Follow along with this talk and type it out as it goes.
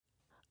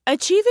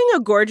Achieving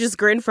a gorgeous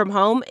grin from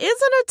home isn't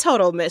a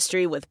total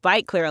mystery with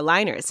Bite Clear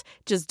aligners.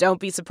 Just don't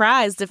be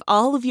surprised if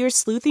all of your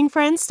sleuthing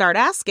friends start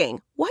asking,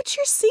 "What's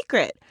your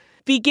secret?"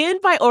 Begin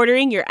by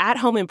ordering your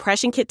at-home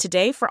impression kit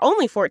today for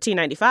only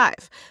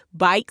 $14.95.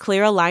 Bite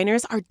Clear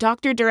aligners are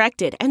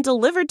doctor-directed and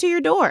delivered to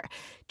your door.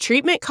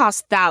 Treatment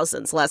costs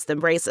thousands less than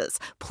braces.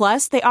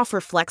 Plus, they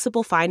offer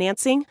flexible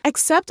financing,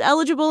 accept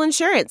eligible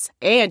insurance,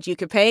 and you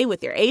can pay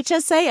with your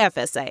HSA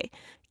FSA.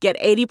 Get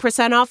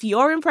 80% off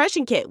your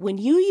impression kit when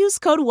you use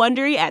code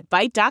WONDERY at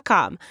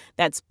Byte.com.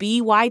 That's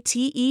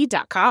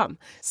BYTE.com.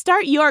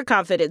 Start your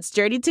confidence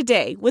journey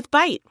today with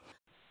Byte.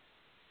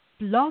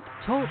 Blog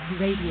Talk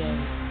Radio.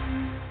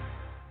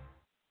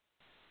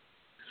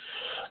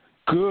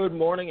 Good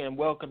morning and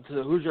welcome to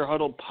the Hoosier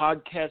Huddle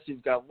podcast.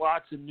 We've got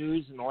lots of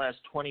news in the last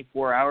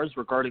 24 hours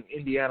regarding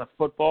Indiana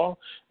football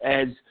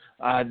as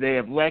they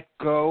have let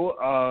go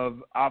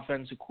of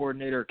offensive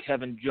coordinator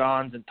Kevin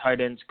Johns and tight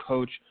ends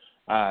coach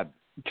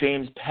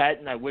James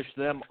Patton. I wish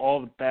them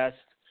all the best.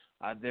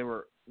 They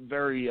were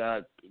very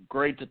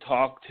great to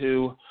talk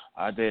to.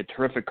 They had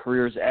terrific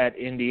careers at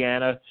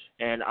Indiana.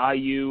 And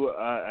IU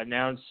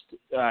announced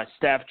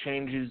staff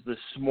changes this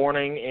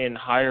morning in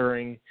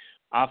hiring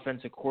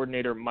offensive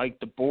coordinator Mike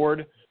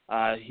DeBord.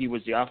 He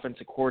was the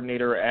offensive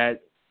coordinator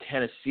at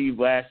Tennessee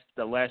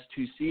the last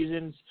two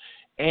seasons.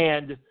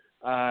 And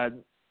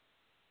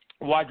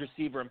wide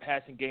receiver and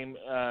passing game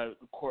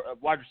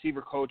wide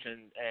receiver coach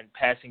and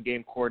passing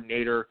game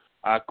coordinator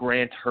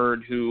Grant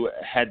Hurd, who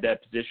had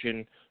that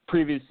position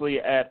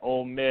previously at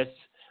Ole Miss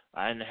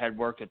and had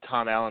worked with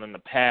Tom Allen in the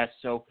past.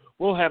 So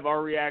we'll have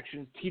our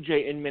reactions.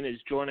 TJ Inman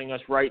is joining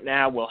us right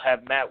now. We'll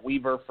have Matt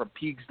Weaver from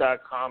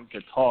Peaks.com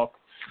to talk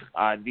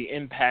the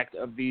impact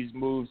of these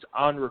moves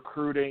on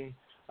recruiting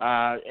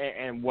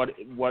and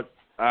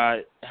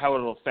how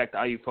it'll affect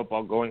IU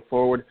football going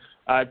forward.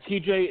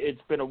 TJ,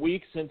 it's been a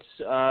week since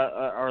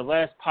our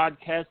last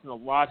podcast, and a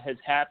lot has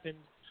happened.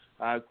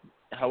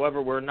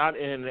 However, we're not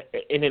in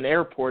an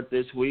airport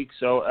this week,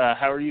 so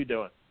how are you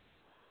doing?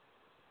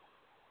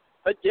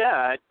 But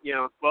yeah,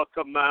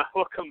 welcome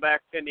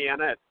back to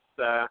Indiana. It's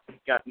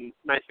gotten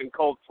nice and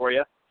cold for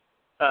you.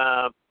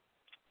 I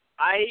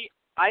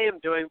am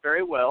doing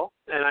very well,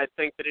 and I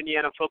think that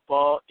Indiana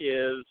football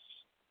is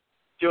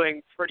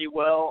doing pretty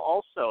well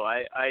also.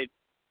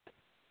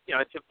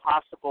 It's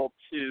impossible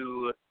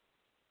to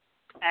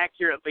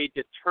accurately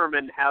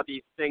determine how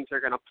these things are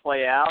going to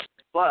play out,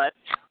 but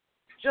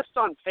just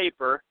on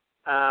paper,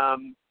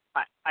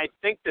 I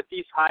think that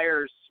these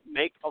hires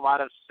make a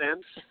lot of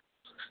sense,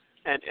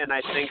 and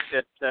I think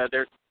that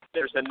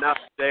there's enough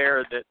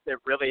there that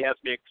really has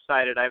me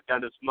excited. I've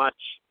done as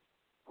much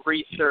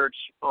research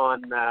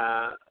on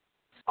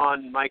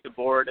Mike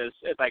DeBord as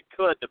I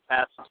could the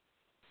past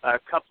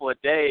couple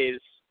of days,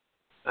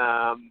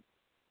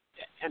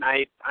 and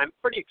I'm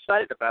pretty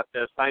excited about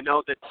this. I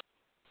know that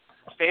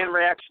fan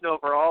reaction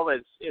overall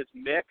is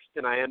mixed,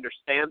 and I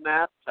understand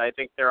that. I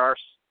think there are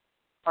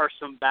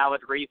some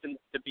valid reasons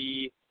to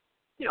be,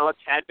 a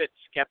tad bit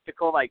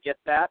skeptical. I get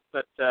that,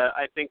 but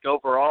I think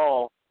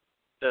overall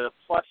the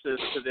pluses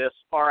to this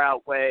far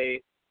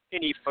outweigh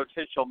any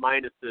potential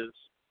minuses.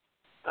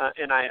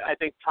 And I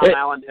think Tom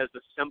Allen has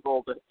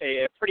assembled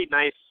a pretty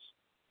nice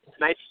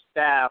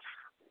staff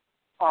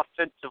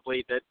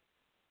offensively that,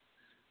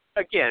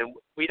 again,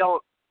 we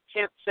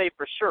can't say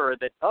for sure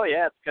that, oh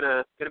yeah, it's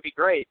gonna be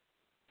great.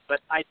 But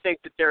I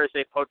think that there is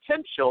a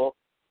potential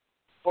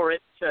for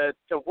it to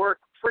work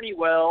pretty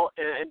well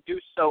and do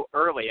so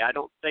early. I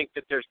don't think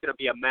that there's going to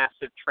be a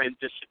massive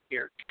transition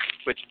here,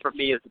 which for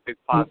me is a big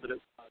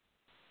positive.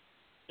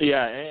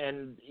 Yeah,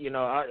 and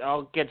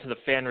I'll get to the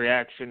fan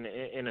reaction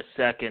in a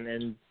second,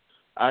 and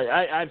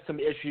I have some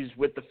issues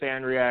with the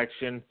fan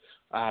reaction.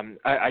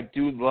 I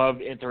do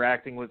love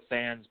interacting with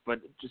fans,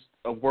 but just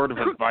a word of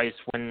advice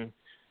when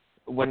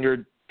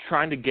you're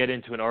trying to get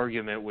into an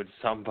argument with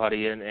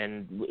somebody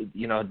and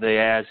they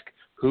ask,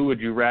 who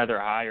would you rather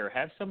hire?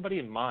 Have somebody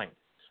in mind.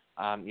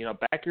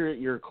 Back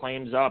your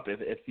claims up.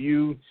 If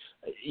you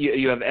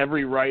have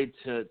every right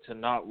to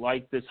not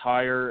like this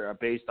hire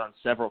based on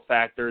several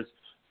factors,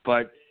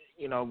 but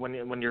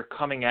when you're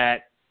coming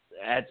at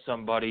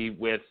somebody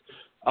with,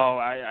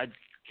 I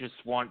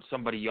just want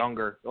somebody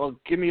younger. Well,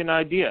 give me an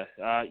idea.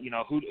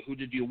 Who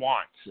did you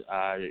want?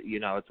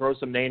 Throw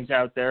some names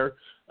out there.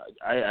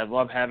 I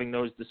love having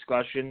those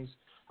discussions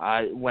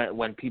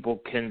when people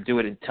can do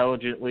it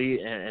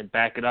intelligently and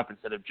back it up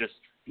instead of just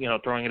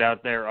throwing it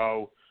out there.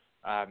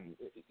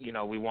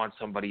 We want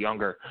somebody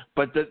younger.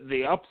 But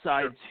the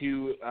upside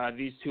to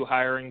these two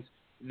hirings,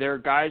 they're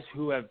guys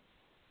who have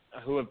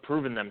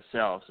proven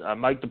themselves.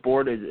 Mike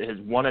DeBord has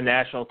won a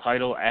national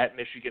title at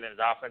Michigan as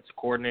offensive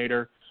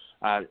coordinator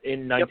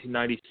in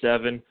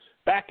 1997,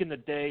 back in the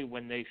day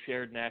when they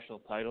shared national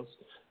titles.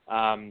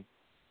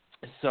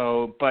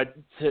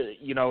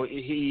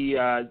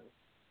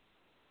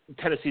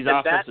 Tennessee's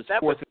offense is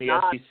fourth in the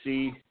SEC.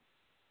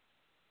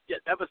 Yeah,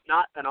 that was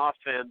not an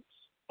offense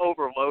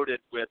overloaded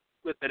with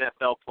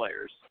NFL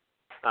players.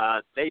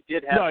 They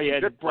did have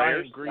good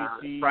Brian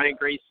players.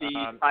 Greasy,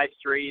 Ty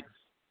Street.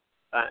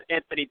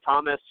 Anthony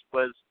Thomas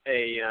was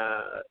a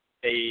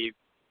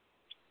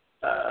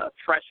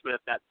freshman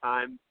at that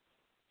time,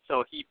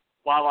 so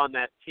while on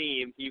that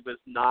team, he was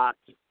not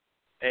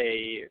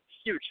a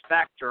huge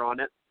factor on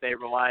it. They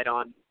relied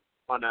on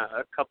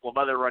a couple of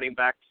other running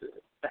backs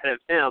ahead of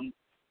him,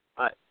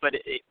 but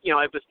it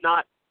was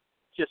not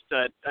just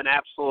an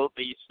absolute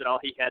beast that all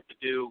he had to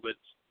do was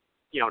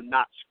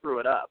not screw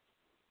it up.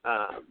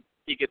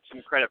 He gets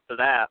some credit for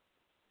that,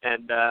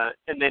 and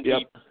then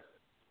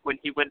when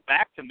he went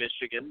back to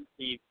Michigan,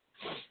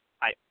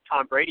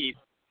 Tom Brady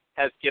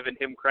has given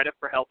him credit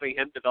for helping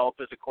him develop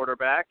as a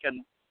quarterback,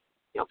 and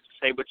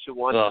say what you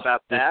want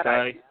about that.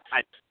 I'm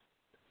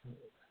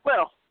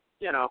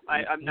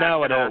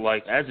not. I don't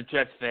like, as a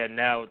Jets fan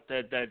now,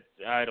 that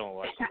I don't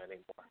like him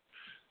anymore.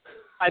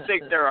 I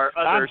think there are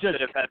others that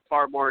have had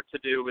far more to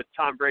do with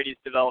Tom Brady's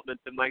development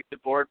than Mike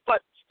DeBord,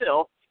 but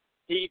still,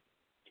 he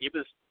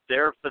was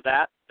there for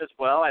that as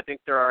well. I think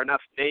there are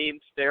enough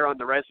names there on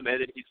the resume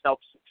that he's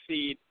helped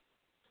succeed.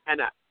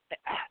 And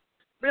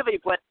really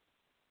what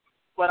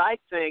I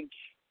think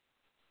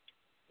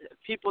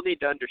people need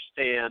to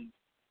understand,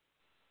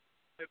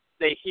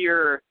 they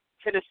hear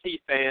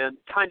Tennessee fans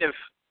kind of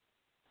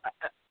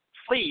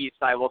pleased,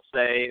 I will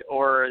say,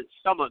 or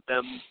some of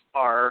them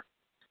are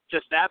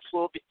just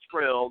absolutely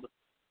thrilled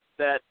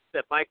that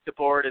Mike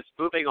DeBord is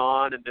moving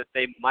on and that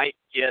they might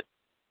get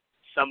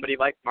somebody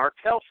like Mark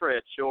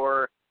Helfrich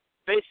or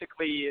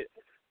basically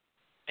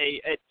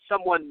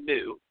someone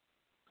new.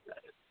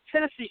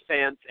 Tennessee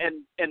fans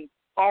and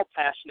all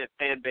passionate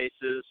fan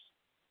bases,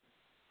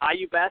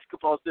 IU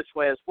basketball is this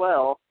way as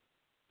well.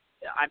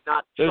 I'm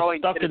not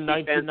throwing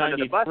Tennessee fans under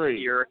the bus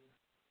here.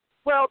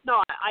 Well,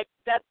 no,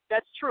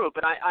 that's true,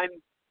 but I'm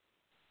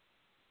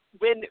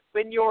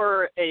when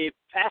you're a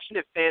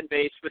passionate fan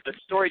base with a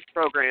storied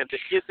program that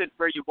isn't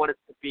where you want it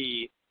to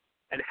be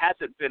and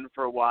hasn't been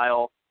for a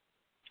while,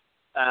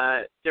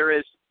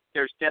 there's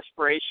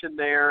desperation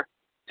there,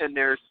 and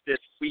there's this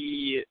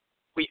we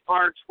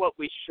aren't what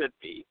we should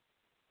be.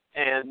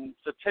 And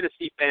so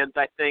Tennessee fans,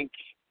 I think,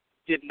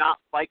 did not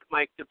like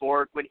Mike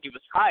DeBord when he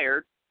was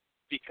hired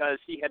because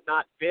he had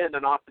not been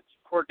an offensive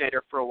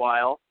coordinator for a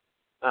while,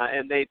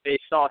 and they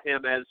saw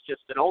him as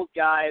just an old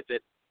guy that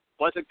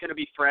wasn't going to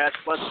be fresh,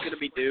 wasn't going to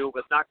be new,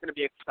 was not going to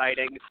be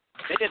exciting.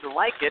 They didn't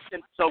like it,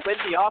 and so when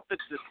the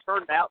offenses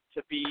turned out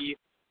to be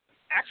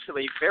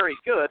actually very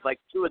good, like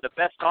two of the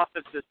best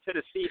offenses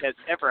Tennessee has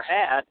ever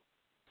had,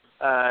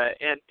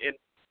 and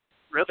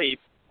really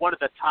one of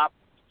the top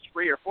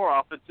 3 or 4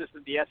 offenses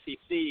in the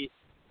SEC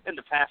in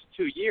the past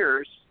 2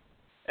 years,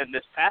 and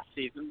this past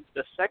season,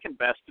 the second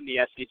best in the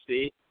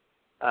SEC,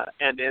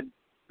 and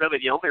really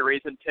the only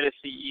reason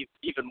Tennessee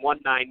even won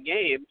 9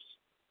 games,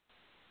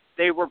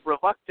 they were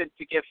reluctant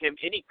to give him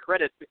any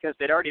credit because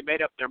they'd already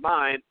made up their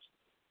minds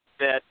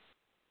that,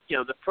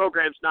 the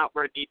program's not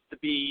where it needs to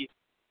be.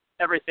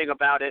 Everything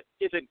about it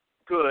isn't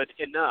good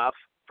enough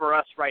for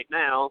us right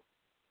now.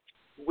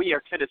 We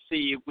are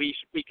Tennessee. We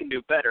can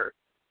do better.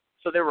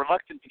 So they're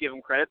reluctant to give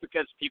him credit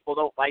because people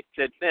don't like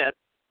to admit,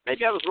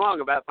 maybe I was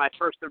wrong about my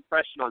first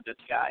impression on this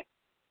guy.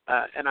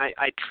 And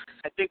I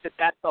think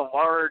that's a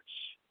large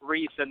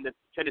reason that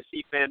the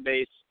Tennessee fan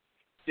base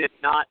did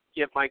not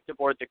give Mike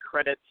DeBord the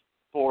credit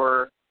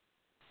for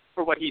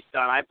what he's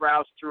done. I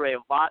browsed through a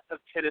lot of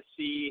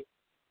Tennessee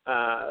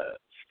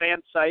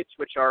fan sites,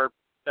 which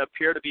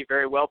appear to be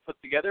very well put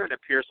together, and it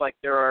appears like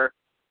there are,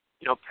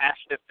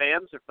 passionate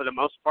fans, and for the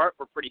most part,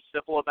 were pretty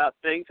civil about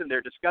things in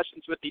their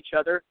discussions with each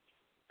other.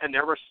 And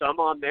there were some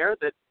on there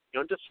that,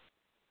 just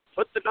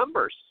put the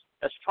numbers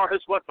as far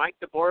as what Mike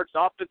DeBord's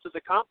offense has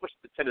accomplished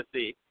to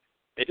Tennessee.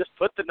 They just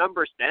put the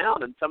numbers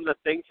down and some of the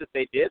things that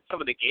they did,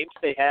 some of the games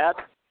they had,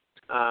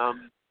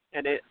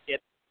 and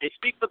they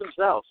speak for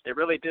themselves. They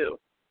really do.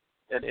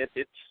 And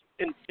it's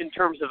in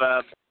terms of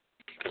a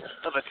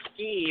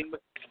scheme.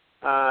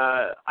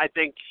 I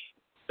think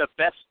the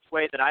best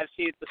way that I've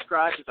seen it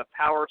described is a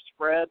power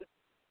spread,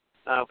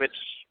 which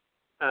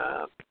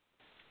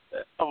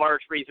a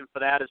large reason for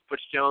that is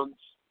Butch Jones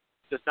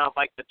does not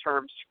like the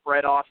term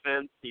spread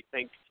offense. He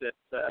thinks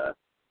that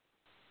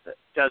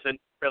doesn't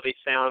really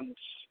sound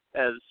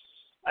as,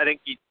 I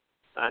think he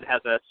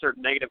has a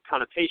certain negative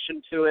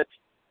connotation to it.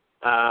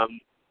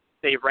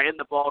 They ran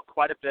the ball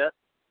quite a bit,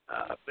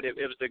 but it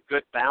was a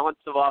good balance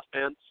of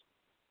offense,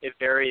 a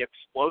very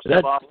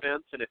explosive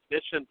offense, an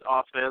efficient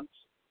offense.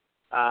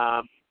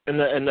 And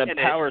the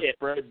power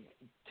spread,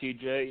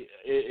 TJ,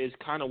 is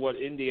kind of what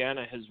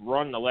Indiana has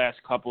run the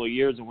last couple of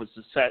years and was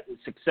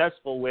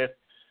successful with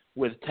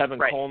Tevin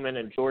Coleman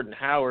and Jordan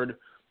Howard,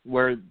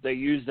 where they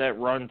use that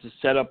run to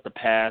set up the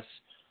pass,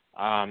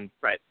 and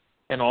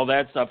all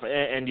that stuff.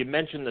 And you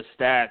mentioned the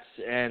stats,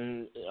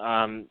 and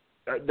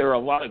there are a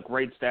lot of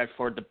great stats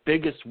for it. The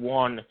biggest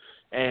one,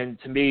 and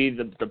to me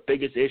the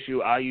biggest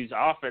issue IU's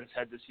offense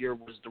had this year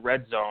was the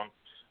red zone,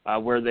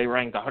 where they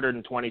ranked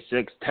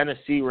 126th.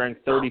 Tennessee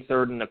ranked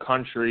 33rd in the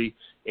country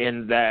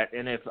in that.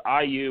 And if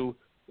IU,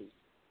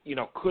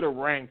 could have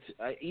ranked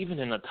even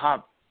in the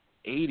top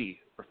 80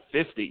 or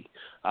 50,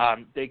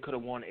 they could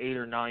have won 8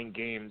 or 9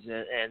 games.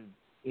 And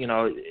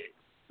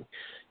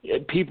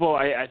people,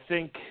 I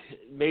think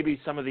maybe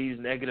some of these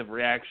negative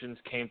reactions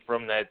came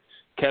from that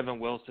Kevin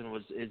Wilson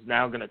is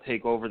now going to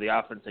take over the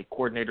offensive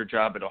coordinator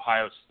job at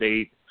Ohio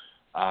State,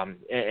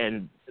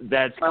 and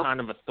that's kind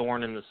of a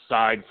thorn in the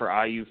side for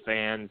IU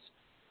fans.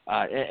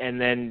 And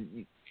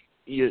then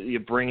you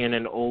bring in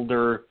an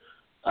older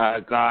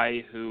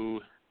guy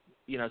who,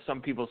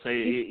 some people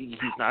say he's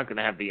not going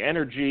to have the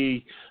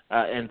energy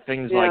and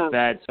things like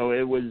that. So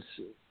it was,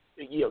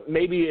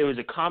 maybe it was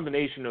a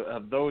combination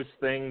of those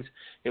things.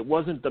 It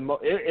wasn't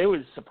it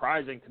was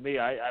surprising to me.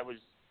 I was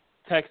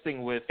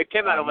texting with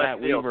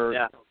Matt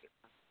Weaver.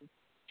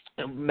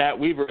 Matt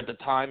Weaver at the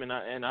time, and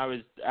I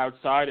was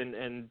outside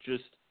and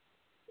just,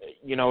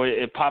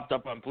 it popped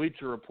up on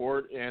Bleacher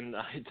Report, and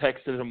I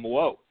texted him,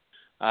 whoa.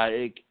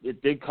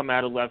 It did come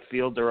out of left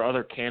field. There were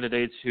other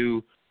candidates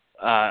who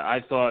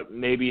I thought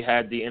maybe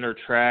had the inner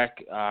track,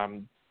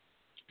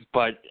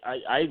 but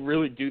I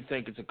really do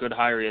think it's a good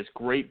hire. He has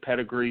great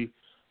pedigree.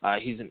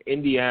 He's an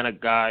Indiana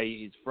guy.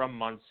 He's from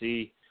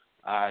Muncie.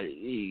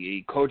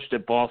 He coached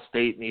at Ball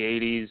State in the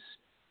 80s.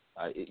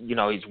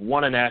 He's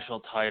won a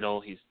national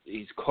title.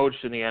 He's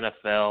coached in the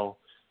NFL.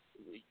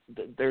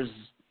 There's,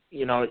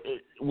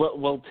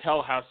 we'll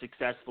tell how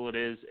successful it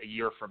is a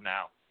year from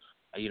now.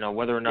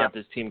 Whether or not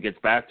this team gets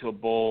back to a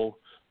bowl,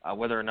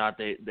 whether or not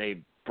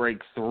they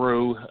break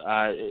through,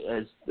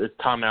 as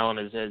Tom Allen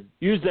has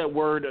used that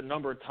word a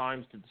number of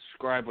times to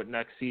describe what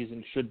next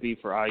season should be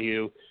for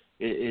IU,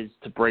 is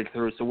to break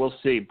through. So we'll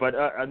see. But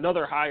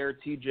another hire,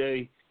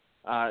 TJ,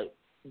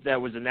 that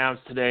was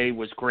announced today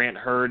was Grant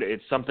Hurd.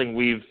 It's something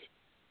we've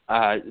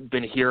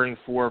been hearing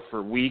for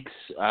weeks.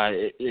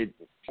 It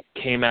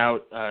came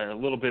out a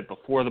little bit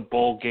before the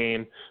bowl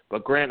game,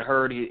 but Grant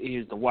Hurd,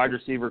 he's the wide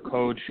receiver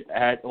coach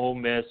at Ole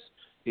Miss.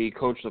 He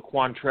coached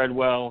Laquan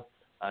Treadwell,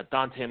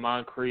 Dante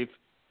Moncrief,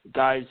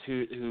 guys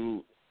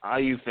who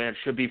IU fans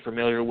should be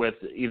familiar with,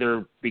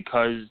 either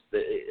because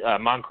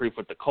Moncrief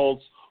with the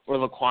Colts or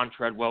Laquan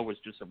Treadwell was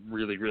just a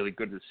really, really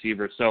good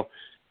receiver. So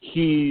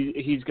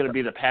he's going to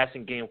be the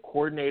passing game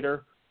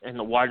coordinator and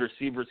the wide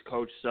receivers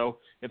coach. So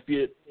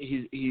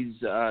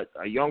he's a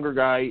younger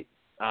guy,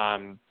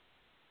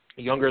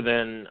 younger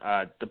than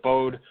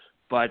DeBord,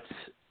 but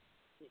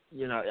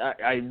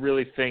I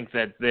really think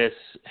that this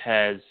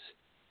has,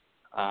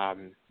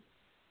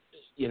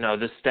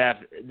 the staff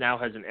now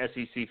has an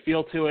SEC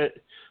feel to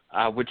it,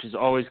 which is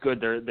always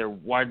good. They're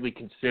widely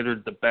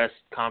considered the best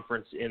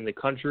conference in the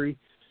country,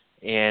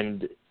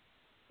 and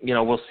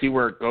we'll see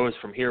where it goes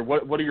from here.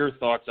 What are your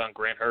thoughts on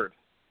Grant Hurd?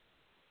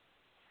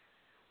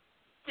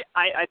 Yeah,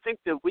 I think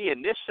that we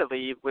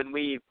initially, when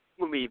we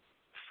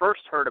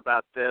first heard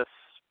about this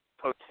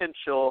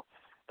potential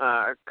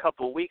a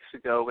couple weeks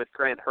ago with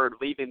Grant Hurd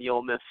leaving the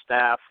Ole Miss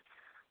staff,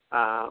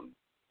 kind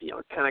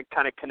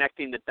of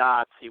connecting the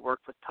dots. He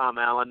worked with Tom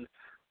Allen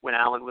when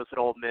Allen was at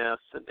Ole Miss,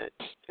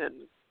 and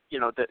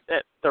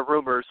the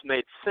rumors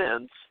made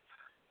sense.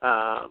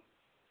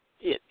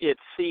 It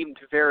seemed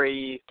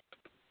very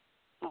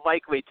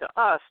likely to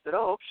us that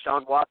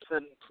Sean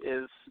Watson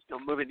is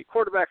moving to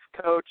quarterbacks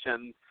coach,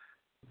 and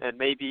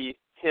maybe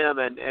him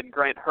and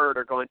Grant Hurd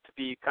are going to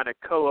be kind of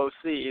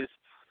co-OCs,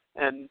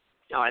 and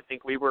I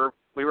think we were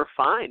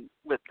fine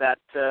with that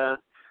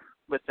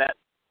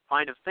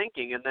line of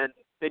thinking, and then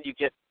you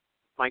get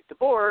Mike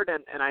DeBord,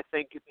 and I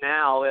think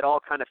now it all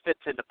kind of fits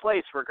into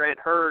place where Grant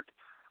Hurd,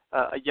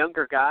 a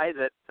younger guy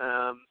that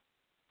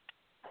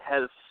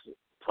has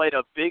played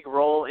a big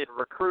role in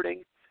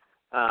recruiting.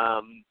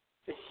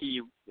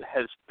 He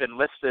has been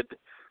listed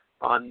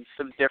on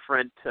some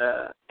different,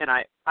 and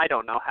I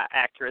don't know how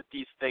accurate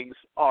these things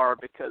are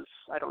because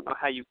I don't know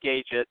how you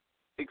gauge it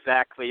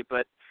exactly,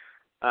 but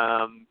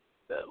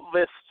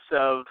lists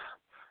of,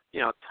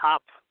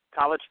 top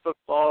college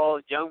football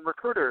young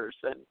recruiters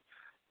and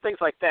things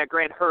like that.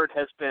 Grant Hurd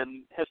has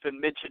been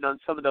mentioned on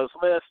some of those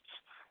lists.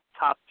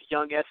 Top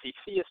young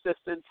SEC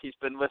assistants, he's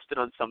been listed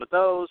on some of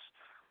those.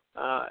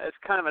 As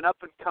kind of an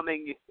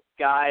up-and-coming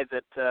guy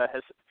that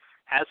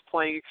has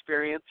playing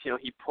experience.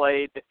 He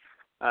played.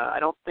 I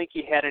don't think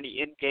he had any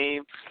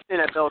in-game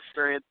NFL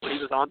experience, but he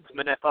was on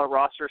some NFL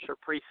rosters for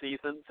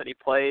preseasons, and he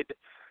played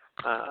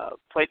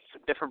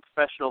some different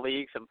professional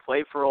leagues and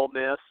played for Ole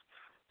Miss.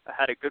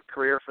 Had a good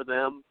career for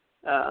them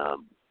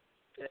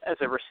as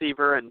a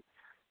receiver, and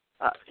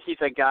he's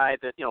a guy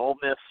that Ole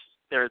Miss,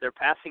 their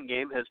passing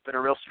game has been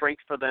a real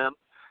strength for them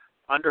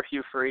under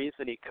Hugh Freeze,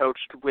 and he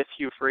coached with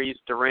Hugh Freeze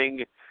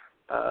during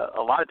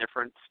a lot of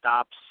different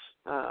stops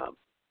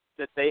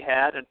that they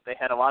had, and they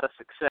had a lot of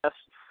success.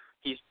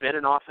 He's been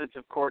an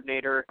offensive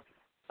coordinator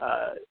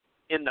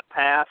in the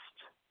past,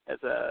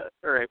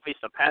 or at least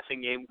a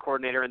passing game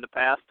coordinator in the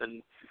past,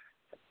 and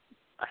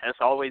has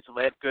always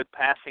led good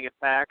passing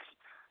attacks.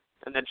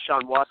 And then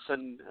Sean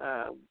Watson,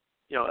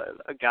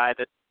 a guy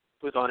that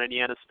was on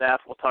Indiana staff.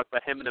 We'll talk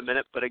about him in a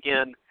minute. But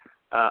again,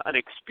 an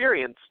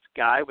experienced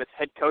guy with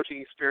head coaching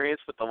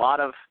experience, with a lot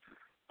of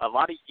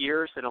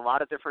years in a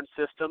lot of different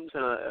systems,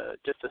 and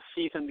just a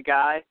seasoned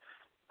guy.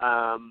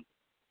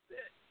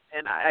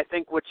 And I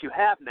think what you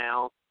have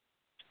now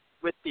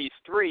with these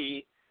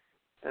three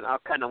and I'll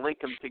kind of link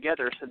them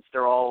together since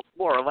they're all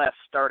more or less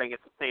starting at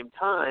the same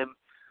time.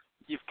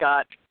 You've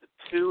got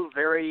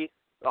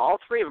all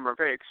three of them are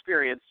very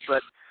experienced,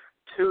 but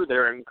two that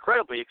are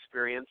incredibly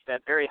experienced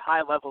at very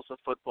high levels of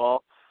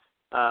football,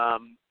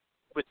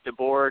 with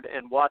DeBord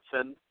and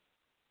Watson,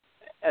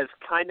 as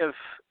kind of,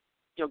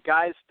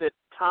 guys that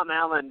Tom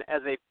Allen,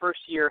 as a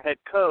first-year head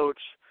coach,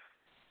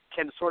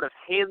 can sort of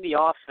hand the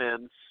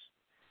offense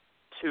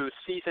to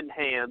seasoned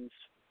hands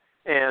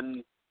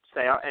and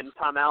say, and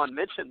Tom Allen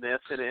mentioned this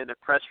in a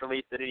press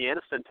release that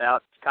Indiana sent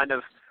out, kind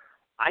of,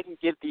 I can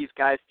give these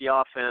guys the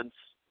offense.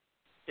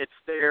 It's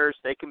theirs.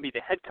 They can be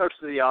the head coach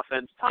of the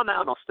offense. Tom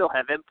Allen will still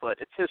have input.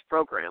 It's his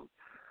program.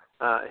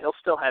 He'll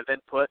still have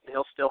input.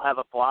 He'll still have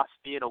a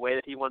philosophy and a way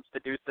that he wants to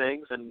do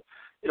things, and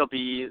it'll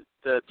be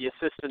the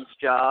assistant's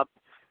job,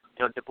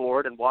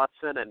 DeBord and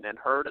Watson and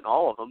Hurd and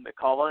all of them,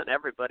 McCullough and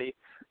everybody.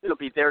 It'll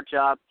be their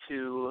job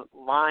to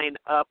line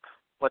up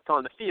what's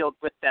on the field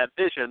with that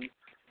vision.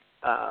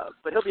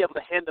 But he'll be able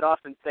to hand it off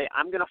and say,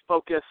 I'm going to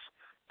focus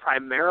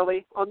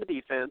primarily on the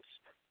defense.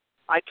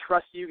 I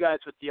trust you guys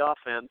with the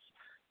offense.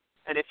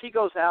 And if he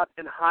goes out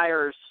and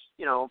hires,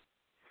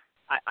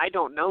 I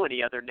don't know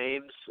any other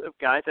names of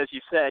guys. As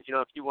you said,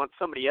 if you want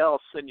somebody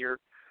else and you're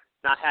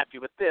not happy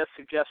with this,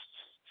 suggest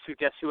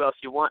who else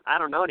you want. I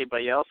don't know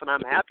anybody else, and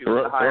I'm happy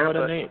with the hire.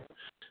 Throw out a name.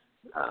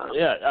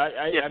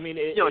 I mean,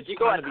 if you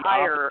go out and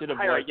hire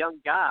a young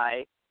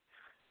guy,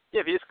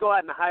 if you just go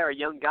out and hire a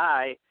young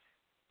guy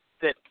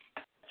that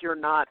you're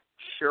not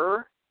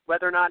sure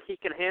whether or not he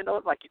can handle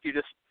it, like if you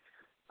just,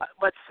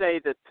 let's say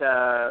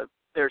that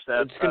there's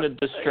it's going to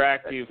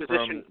distract you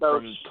from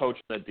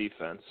coaching the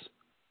defense.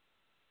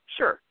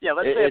 Sure. Yeah,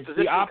 let's say it's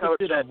the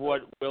opposite of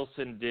what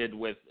Wilson did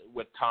with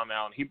Tom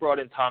Allen. He brought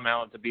in Tom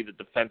Allen to be the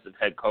defensive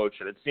head coach,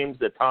 and it seems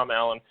that Tom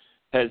Allen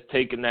has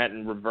taken that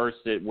and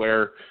reversed it,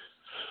 where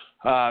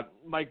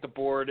Mike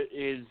DeBord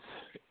is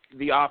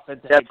the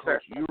offensive head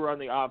coach. You run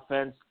the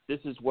offense. This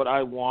is what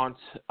I want.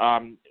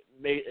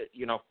 Make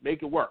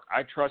it work.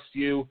 I trust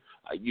you.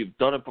 You've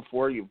done it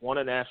before. You've won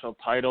a national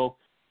title.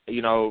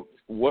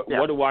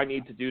 What do I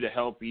need to do to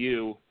help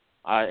you?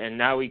 And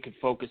now we can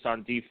focus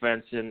on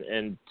defense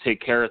and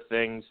take care of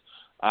things.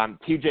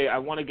 TJ, I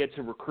want to get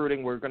to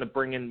recruiting. We're going to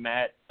bring in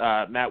Matt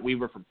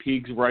Weaver from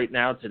Peegs right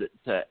now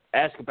to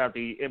ask about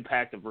the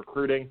impact of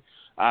recruiting.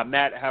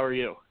 Matt, how are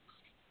you?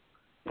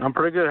 I'm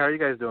pretty good. How are you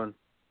guys doing?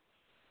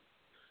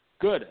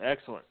 Good,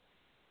 excellent.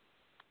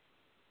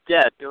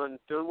 Yeah, doing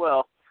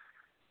well.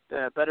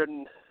 Better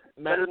than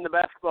the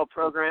basketball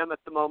program at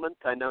the moment.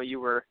 I know you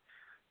were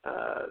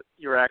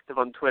active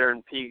on Twitter,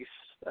 and Peegs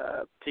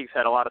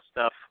had a lot of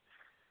stuff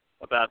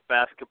about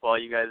basketball.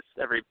 You guys,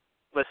 every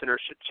listener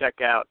should check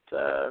out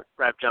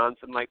Rap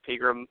Johnson, Mike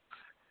Pegram,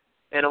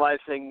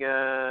 analyzing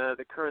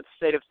the current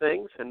state of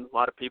things, and a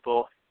lot of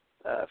people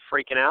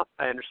freaking out,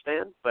 I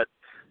understand. But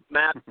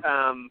Matt,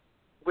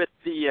 with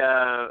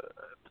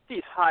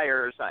these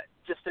hires,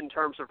 just in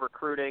terms of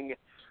recruiting,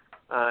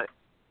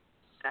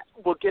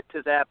 we'll get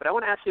to that, but I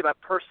want to ask you about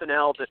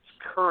personnel that's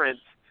current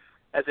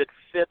as it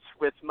fits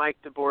with Mike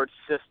DeBord's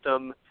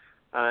system.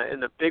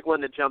 And the big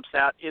one that jumps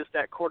out is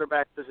that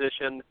quarterback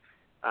position.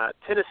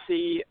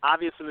 Tennessee,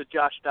 obviously with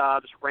Josh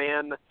Dobbs,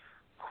 ran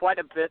quite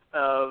a bit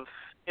of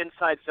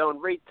inside zone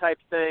read type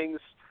things,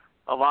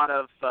 a lot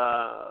of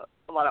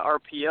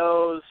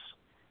RPOs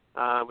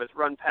with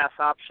run pass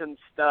option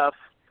stuff,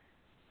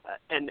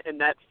 and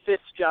that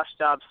fits Josh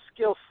Dobbs'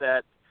 skill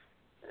set.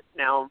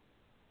 Now,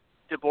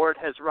 DeBord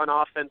has run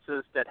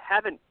offenses that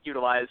haven't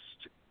utilized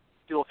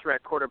dual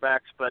threat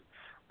quarterbacks, but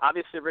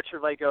obviously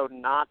Richard Lego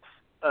not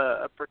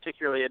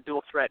particularly a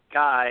dual threat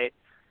guy,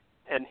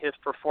 and his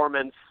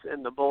performance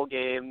in the bowl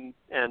game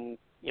and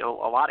a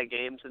lot of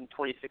games in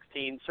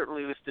 2016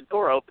 certainly leaves the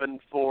door open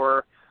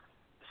for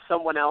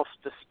someone else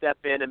to step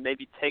in and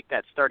maybe take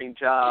that starting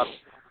job.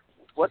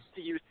 What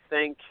do you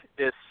think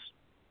this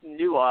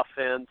new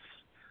offense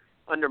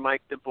under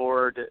Mike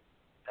DeBord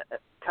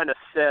kind of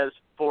says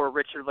for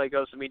Richard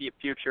Lego's immediate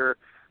future,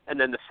 and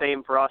then the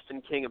same for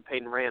Austin King and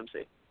Peyton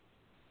Ramsey?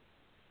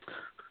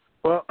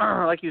 Well,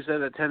 like you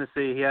said, at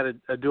Tennessee, he had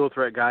a dual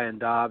threat guy in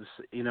Dobbs.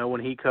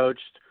 When he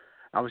coached,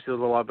 obviously a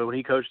little while, but when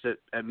he coached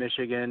at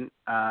Michigan,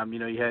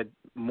 he had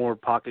more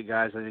pocket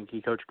guys. I think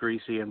he coached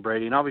Greasy and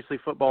Brady, and obviously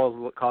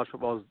college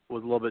football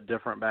was a little bit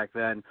different back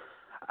then.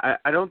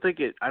 I don't think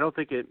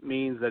it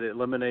means that it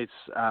eliminates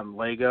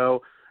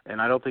Lego, and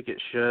I don't think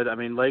it should. I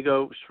mean,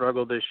 Lego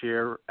struggled this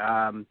year.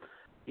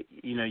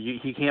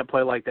 He can't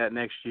play like that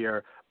next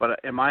year. But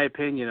in my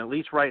opinion, at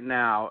least right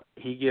now,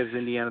 he gives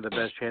Indiana the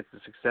best chance of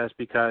success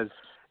because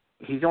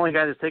he's the only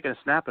guy that's taken a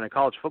snap in a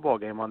college football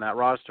game on that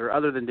roster,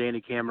 other than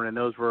Danny Cameron, and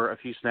those were a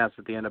few snaps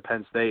at the end of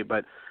Penn State.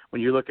 But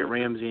when you look at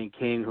Ramsey and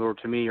King, who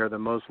to me are the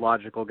most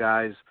logical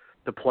guys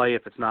to play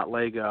if it's not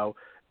Lego,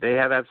 they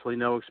have absolutely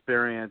no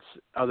experience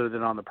other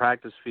than on the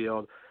practice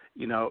field.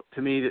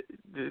 To me,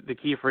 the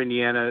key for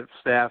Indiana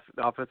staff,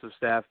 the offensive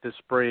staff this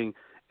spring,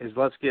 is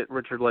let's get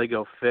Richard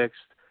Lego fixed.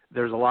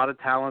 There's a lot of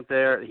talent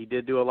there. He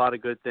did do a lot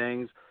of good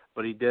things,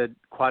 but he did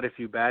quite a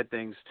few bad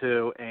things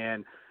too.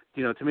 And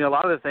to me, a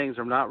lot of the things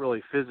are not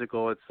really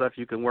physical. It's stuff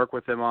you can work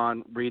with them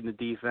on, reading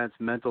the defense,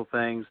 mental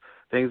things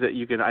that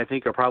you can, I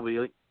think, are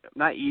probably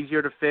not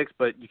easier to fix,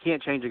 but you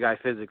can't change a guy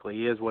physically.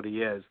 He is what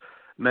he is.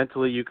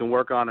 Mentally, you can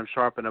work on him,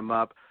 sharpen him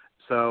up.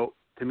 So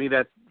to me,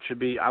 that should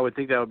be, I would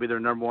think that would be their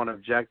number one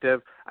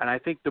objective. And I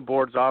think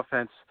DeBord's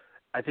offense,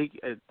 I think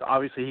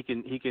obviously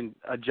he can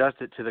adjust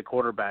it to the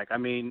quarterback. I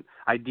mean,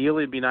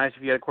 ideally it'd be nice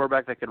if you had a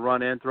quarterback that could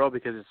run and throw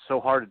because it's so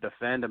hard to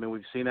defend. I mean,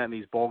 we've seen that in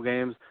these bowl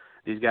games.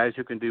 These guys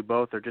who can do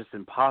both are just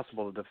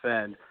impossible to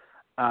defend.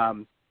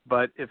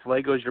 But if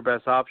Lego's your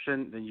best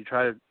option, then you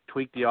try to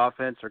tweak the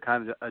offense or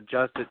kind of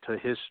adjust it to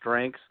his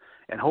strengths,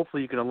 and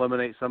hopefully you can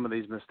eliminate some of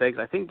these mistakes.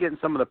 I think getting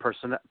some of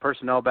the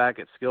personnel back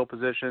at skill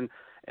position,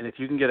 and if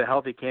you can get a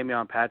healthy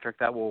Camion Patrick,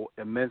 that will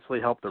immensely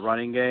help the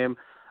running game.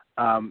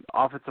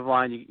 Offensive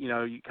line,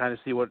 you kind of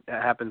see what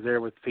happens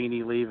there with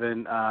Feeney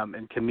leaving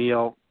and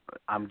Camille.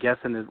 I'm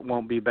guessing it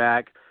won't be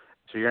back,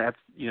 so you're going to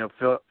have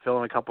to fill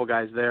in a couple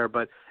guys there.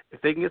 But if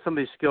they can get some of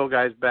these skill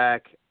guys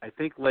back, I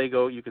think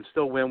Lego, you can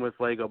still win with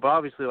Lego. But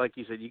obviously, like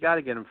you said, you got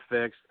to get them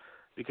fixed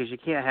because you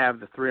can't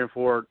have the 3 and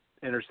 4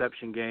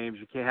 interception games.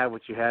 You can't have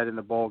what you had in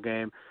the bowl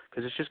game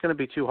because it's just going to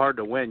be too hard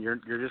to win. You're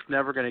just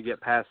never going to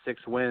get past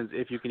 6 wins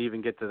if you can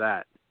even get to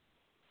that.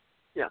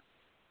 Yeah.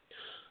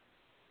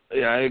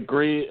 Yeah, I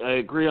agree. I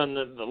agree on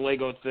the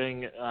Lego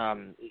thing.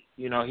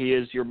 He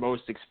is your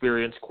most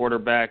experienced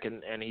quarterback,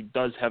 and he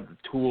does have the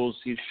tools.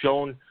 He's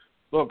shown.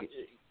 Look,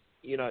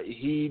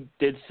 he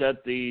did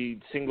set the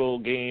single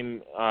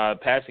game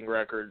passing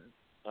record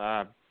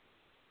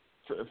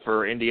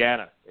for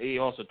Indiana. He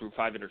also threw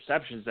 5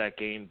 interceptions that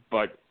game,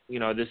 but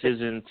this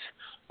isn't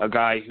a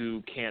guy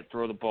who can't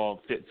throw the ball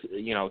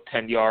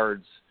 10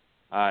 yards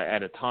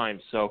at a time.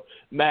 So,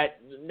 Matt,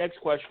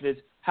 next question is,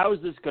 how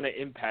is this going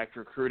to impact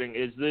recruiting?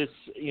 Is this,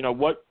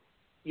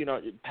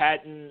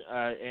 Patton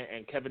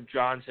and Kevin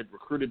Johns had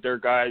recruited their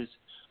guys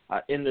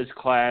in this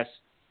class.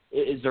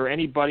 Is there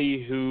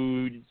anybody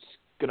who's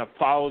going to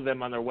follow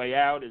them on their way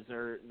out? Is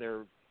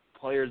there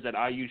players that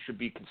IU should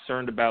be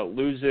concerned about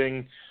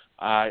losing?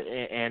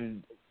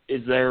 And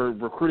is their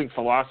recruiting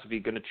philosophy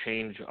going to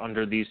change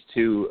under these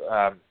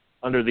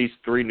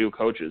 3 new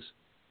coaches?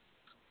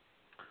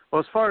 Well,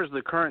 as far as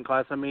the current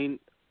class, I mean,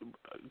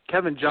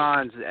 Kevin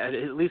Johns,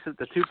 at least at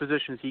the 2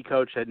 positions he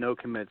coached, had no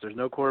commits. There's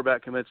no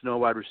quarterback commits, no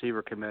wide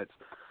receiver commits.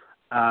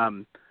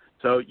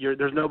 So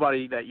there's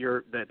nobody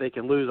that they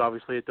can lose,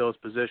 obviously, at those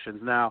positions.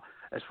 Now,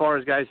 as far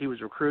as guys he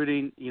was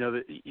recruiting,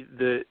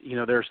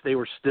 they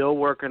were still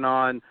working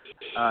on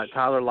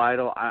Tyler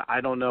Lytle. I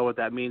don't know what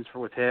that means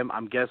with him.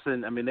 I'm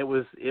guessing. I mean, it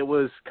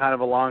was kind of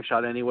a long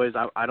shot, anyways.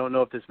 I don't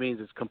know if this means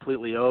it's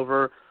completely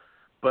over,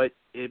 but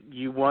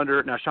you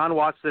wonder. Now, Sean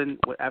Watson,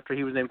 after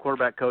he was named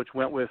quarterback coach,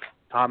 went with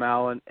Tom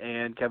Allen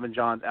and Kevin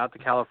Johns out to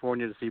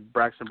California to see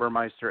Braxton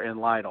Burmeister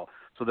and Lytle.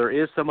 So there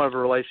is some of a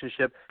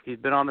relationship. He's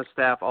been on the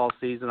staff all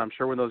season. I'm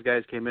sure when those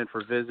guys came in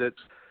for visits,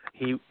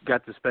 he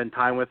got to spend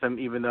time with them,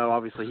 even though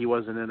obviously he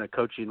wasn't in a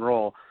coaching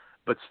role.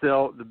 But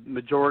still,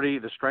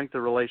 the strength of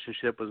the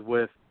relationship was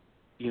with,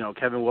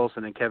 Kevin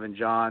Wilson and Kevin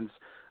Johns.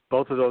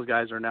 Both of those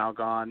guys are now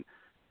gone.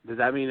 Does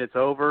that mean it's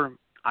over?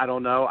 I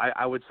don't know.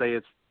 I would say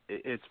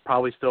it's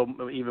probably still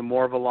even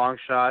more of a long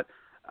shot.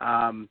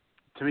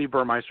 To me,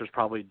 Burmeister's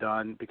probably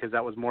done because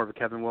that was more of a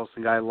Kevin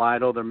Wilson guy.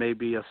 Lytle, there may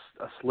be a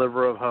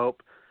sliver of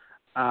hope.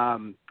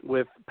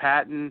 With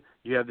Patton,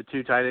 you have the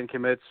 2 tight end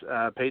commits,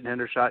 Peyton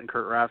Hendershot and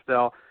Kurt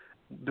Rafdell.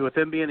 With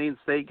them being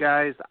in-state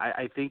guys,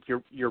 I think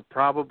you're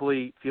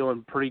probably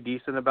feeling pretty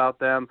decent about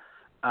them.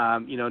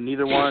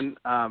 Neither one,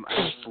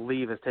 I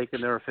believe, has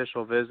taken their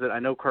official visit. I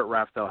know Kurt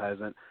Rafdell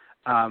hasn't.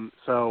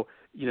 So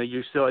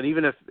you still, and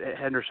even if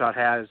Hendershot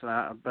has, and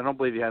I don't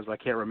believe he has, but I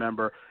can't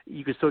remember,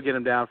 you can still get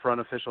him down for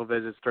unofficial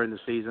visits during the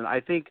season. I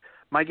think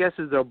my guess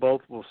is they'll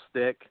both will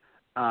stick.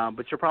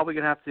 But you're probably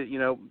going to have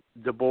to,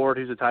 DeBord,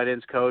 who's a tight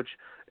ends coach,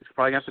 is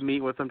probably going to have to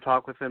meet with them,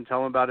 talk with them, tell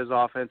them about his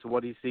offense and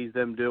what he sees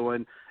them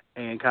doing,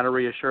 and kind of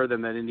reassure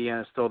them that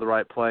Indiana is still the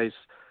right place.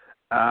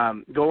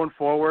 Going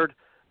forward,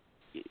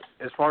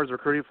 as far as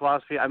recruiting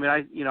philosophy, I mean,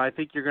 I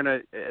think you're going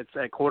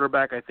to, at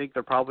quarterback, I think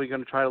they're probably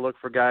going to try to look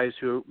for guys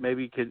who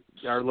maybe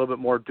are a little bit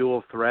more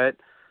dual threat.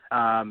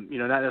 Not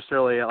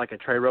necessarily like a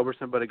Trey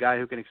Roberson, but a guy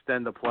who can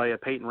extend the play, a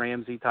Peyton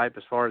Ramsey type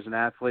as far as an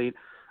athlete.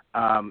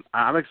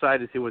 I'm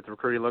excited to see what the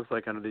recruiting looks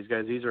like under these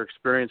guys. These are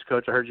experienced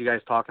coach. I heard you guys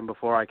talking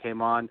before I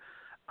came on.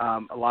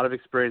 A lot of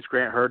experience.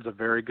 Grant Hurd's a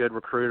very good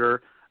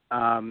recruiter.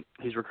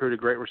 He's recruited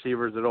great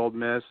receivers at Ole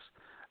Miss.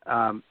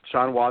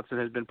 Sean Watson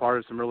has been part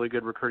of some really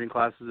good recruiting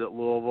classes at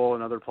Louisville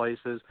and other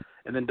places.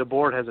 And then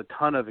DeBord has a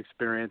ton of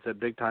experience at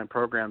big-time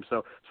programs. So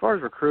as far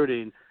as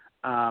recruiting,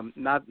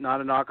 not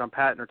a knock on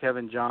Patton or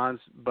Kevin Johns,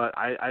 but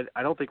I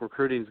don't think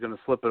recruiting is going to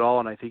slip at all,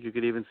 and I think you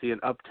could even see an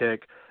uptick,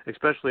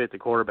 especially at the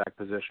quarterback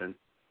position.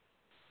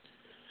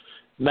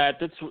 Matt,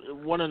 that's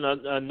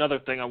another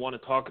thing I want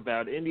to talk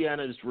about.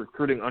 Indiana's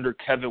recruiting under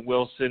Kevin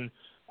Wilson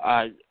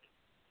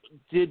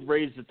did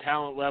raise the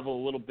talent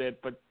level a little bit,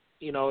 but,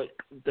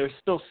 they're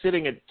still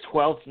sitting at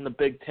 12th in the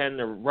Big Ten.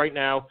 They're right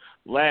now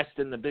last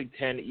in the Big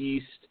Ten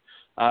East.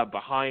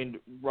 behind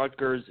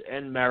Rutgers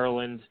and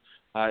Maryland.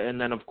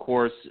 And then, of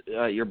course,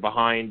 you're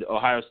behind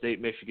Ohio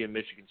State, Michigan,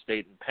 Michigan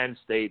State, and Penn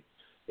State.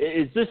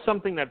 Is this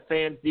something that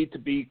fans need to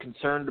be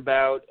concerned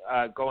about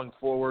going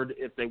forward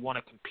if they want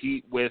to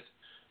compete with,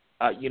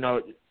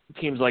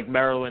 teams like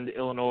Maryland,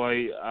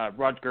 Illinois,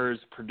 Rutgers,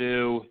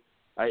 Purdue,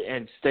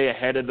 and stay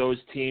ahead of those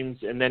teams?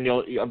 And then,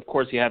 of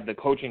course, you have the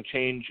coaching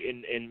change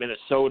in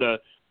Minnesota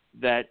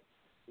that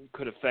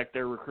could affect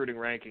their recruiting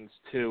rankings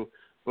too.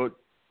 But,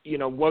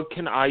 what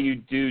can IU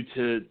do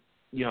to,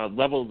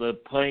 level the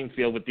playing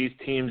field with these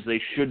teams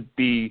they should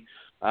be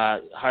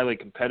highly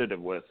competitive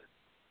with?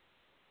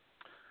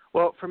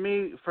 Well, for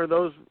me, for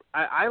those,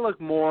 I look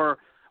more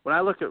when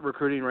I look at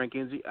recruiting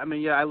rankings. I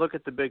mean, I look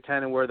at the Big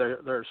Ten and where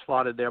they're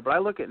slotted there, but I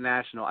look at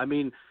national. I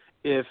mean,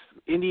 if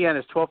Indiana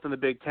is 12th in the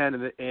Big Ten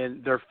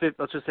and they're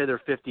let's just say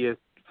they're 50th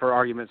for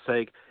argument's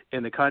sake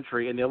in the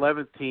country, and the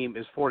 11th team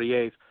is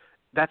 48th,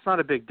 that's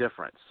not a big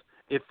difference.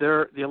 If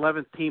the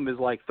 11th team is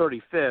like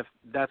 35th,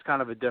 that's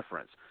kind of a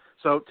difference.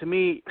 So to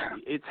me,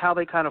 it's how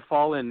they kind of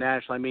fall in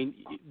nationally. I mean,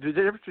 the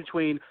difference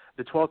between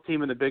the 12th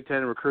team in the Big Ten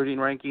in recruiting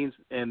rankings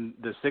and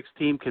the 6th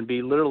team can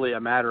be literally a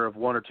matter of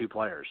one or two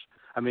players.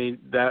 I mean,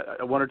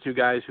 that one or two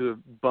guys who have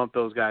bumped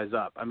those guys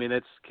up. I mean,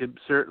 it could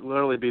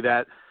literally be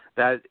that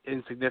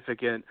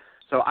insignificant.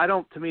 So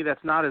to me,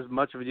 that's not as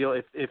much of a deal.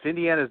 If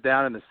Indiana's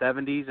down in the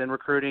 70s in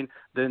recruiting,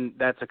 then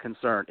that's a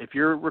concern. If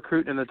you're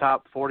recruiting in the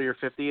top 40 or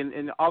 50,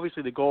 and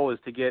obviously the goal is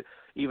to get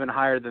even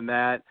higher than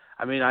that.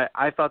 I mean,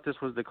 I thought this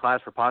was the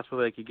class where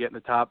possibly they could get in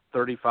the top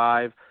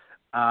 35.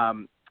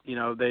 Some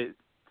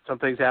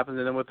things happened,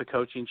 and then with the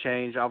coaching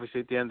change, obviously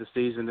at the end of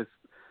the season, it's,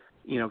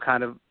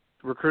 kind of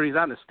recruiting's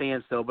not in a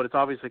standstill, but it's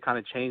obviously kind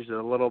of changed it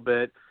a little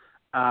bit.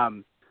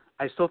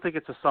 I still think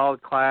it's a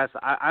solid class.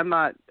 I'm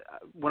not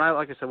when I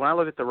look at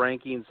the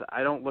rankings,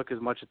 I don't look as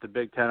much at the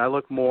Big Ten. I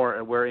look more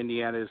at where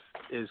Indiana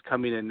is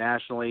coming in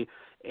nationally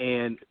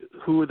and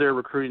who they're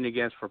recruiting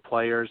against for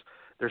players.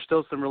 There's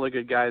still some really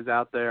good guys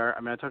out there.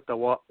 I mean, I took the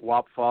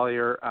Wap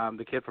Follier,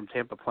 the kid from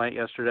Tampa Plant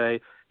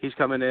yesterday. He's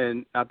coming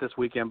in not this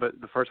weekend, but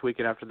the first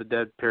weekend after the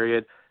dead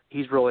period.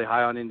 He's really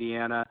high on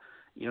Indiana.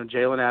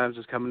 Jalen Adams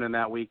is coming in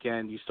that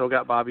weekend. You still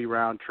got Bobby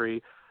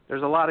Roundtree.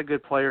 There's a lot of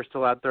good players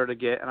still out there to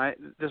get,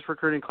 and this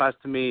recruiting class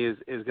to me is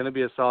going to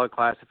be a solid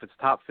class. If it's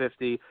top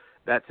 50,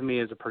 that to me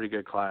is a pretty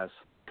good class.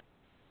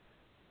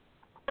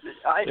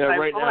 I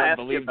right now I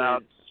believe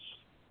about.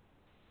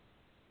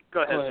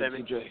 Go ahead,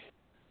 Sammy. CJ.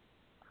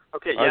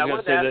 Okay, yeah, I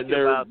wanted to ask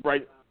you about.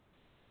 Right.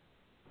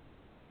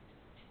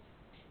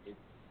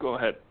 Go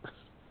ahead.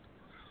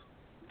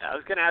 I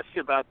was going to ask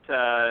you about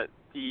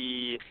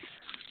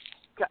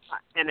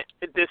and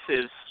this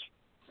is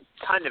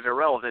kind of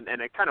irrelevant,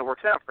 and it kind of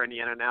works out for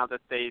Indiana now that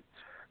they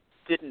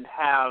didn't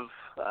have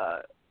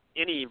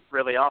any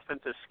really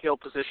offensive skill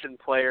position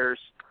players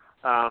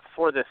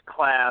for this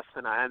class,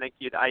 and I think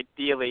you'd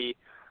ideally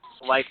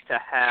like to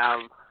have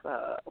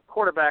a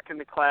quarterback in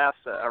the class,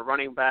 a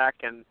running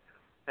back, and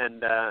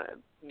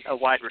a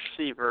wide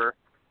receiver.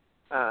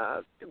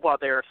 While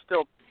they are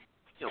still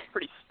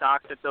pretty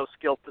stocked at those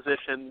skill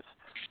positions,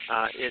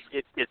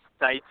 it gets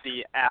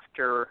dicey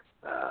after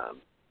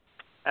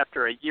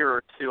a year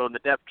or two on the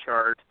depth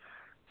chart.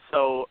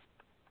 So,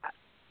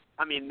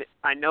 I mean,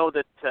 I know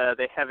that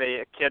they have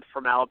a kid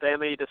from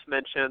Alabama you just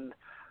mentioned,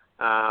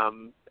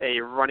 a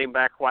running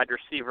back wide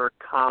receiver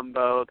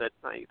combo that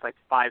is like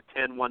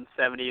 5'10",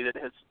 170 that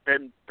has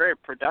been very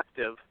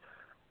productive,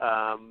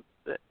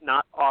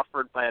 not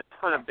offered by a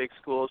ton of big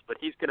schools, but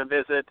he's going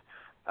to visit.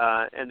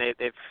 And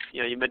they've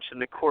you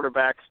mentioned the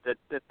quarterbacks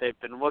that they've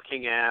been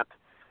looking at.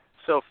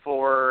 So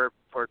for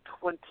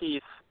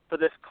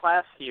this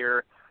class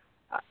here,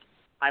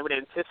 I would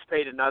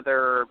anticipate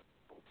another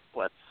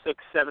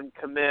 6-7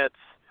 commits.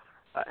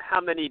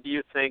 How many do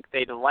you think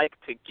they'd like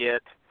to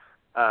get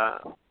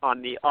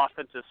on the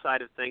offensive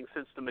side of things,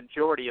 since the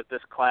majority of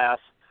this class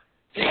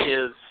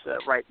is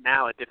right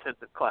now a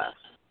defensive class?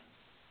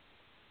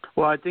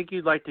 Well, I think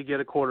you'd like to get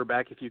a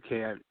quarterback if you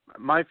can.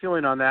 My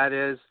feeling on that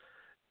is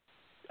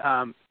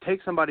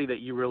take somebody that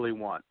you really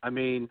want. I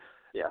mean,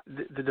 yeah.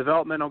 The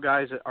developmental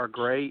guys are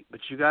great, but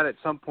you got at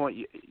some point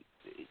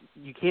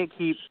you can't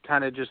keep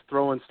kind of just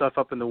throwing stuff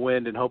up in the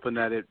wind and hoping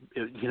that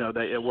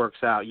it works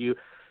out.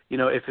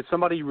 If it's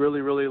somebody you really,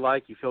 really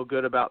like, you feel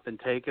good about, then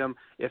take them.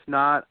 If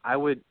not, I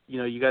would,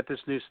 you got this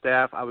new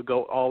staff, I would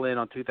go all in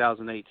on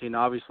 2018.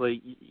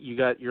 Obviously,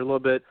 you're a little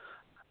bit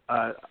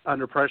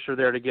under pressure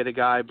there to get a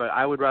guy, but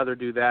I would rather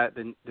do that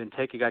than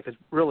take a guy, because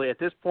really at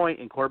this point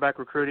in quarterback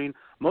recruiting,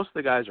 most of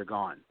the guys are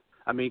gone.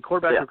 I mean,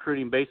 quarterback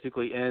recruiting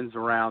basically ends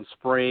around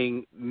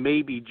spring,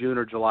 maybe June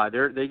or July.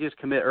 They just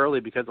commit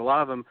early because a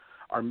lot of them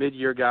are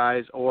mid-year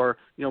guys, or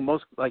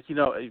most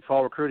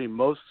fall recruiting.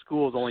 Most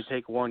schools only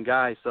take one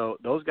guy, so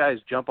those guys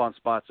jump on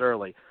spots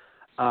early.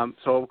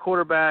 So a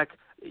quarterback,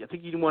 I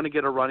think you want to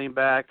get a running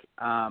back,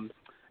 and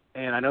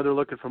I know they're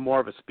looking for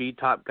more of a speed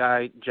top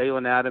guy.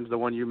 Jalen Adams, the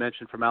one you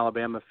mentioned from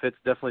Alabama,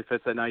 definitely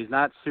fits that. Now he's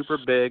not super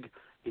big.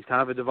 He's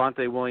kind of a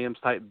Devontae Williams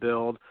type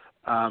build.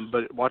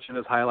 But watching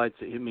his highlights,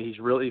 I mean, he's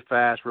really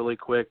fast, really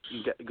quick,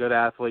 good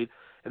athlete.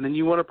 And then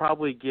you want to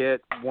probably get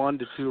 1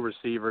 to 2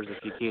 receivers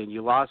if you can.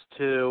 You lost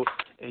 2,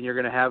 and you're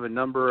going to have a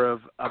number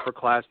of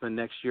upperclassmen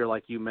next year,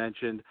 like you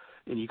mentioned,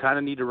 and you kind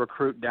of need to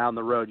recruit down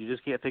the road. You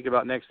just can't think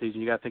about next season.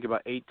 You got to think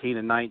about 18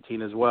 and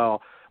 19 as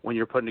well when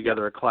you're putting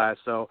together a class.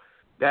 So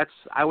that's,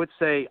 I would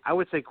say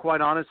quite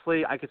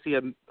honestly, I could see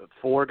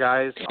 4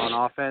 guys on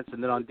offense,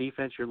 and then on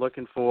defense you're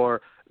looking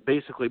for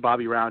basically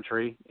Bobby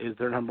Roundtree is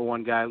their number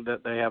 1 guy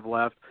that they have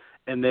left,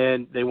 and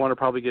then they want to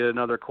probably get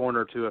another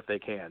corner or 2 if they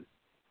can.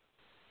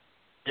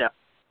 Yeah.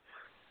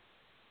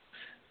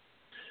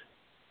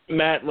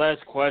 Matt,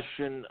 last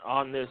question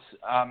on this.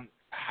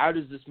 How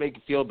does this make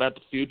you feel about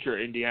the future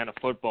of Indiana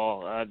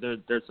football?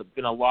 There's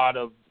been a lot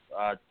of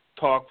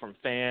talk from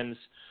fans,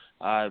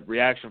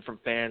 reaction from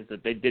fans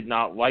that they did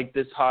not like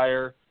this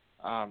hire,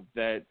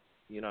 that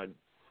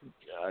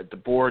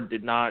DeBord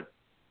did not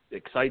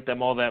excite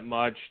them all that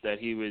much, that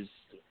he was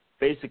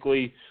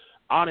basically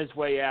on his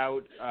way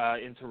out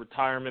into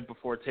retirement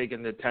before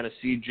taking the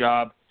Tennessee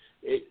job.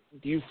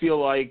 Do you feel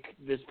like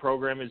this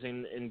program is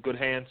in good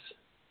hands?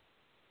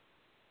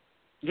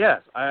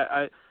 Yes.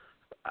 I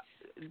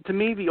to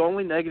me, the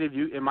only negative,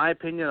 in my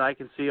opinion, I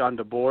can see on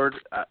DeBord,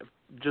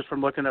 just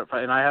from looking at,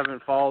 and I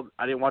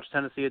didn't watch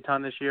Tennessee a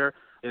ton this year,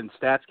 and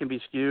stats can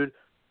be skewed.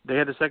 They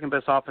had the second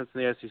best offense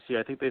in the SEC.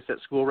 I think they set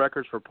school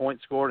records for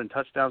points scored and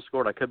touchdowns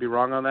scored. I could be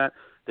wrong on that.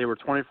 They were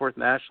 24th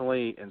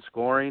nationally in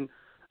scoring.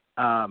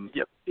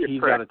 Yep,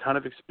 he's correct. got a ton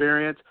of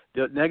experience.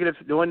 The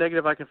only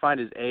negative I can find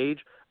is age.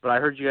 But I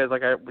heard you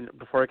guys,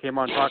 before I came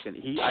on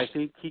talking, I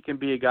think he can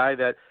be a guy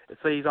that,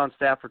 say he's on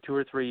staff for 2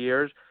 or 3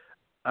 years.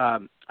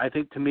 I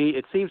think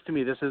it seems to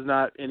me, this is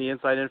not any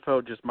inside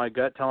info, just my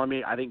gut telling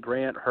me, I think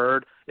Grant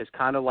Hurd is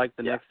kind of like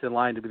the next in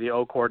line to be the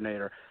O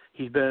coordinator.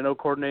 He's been an O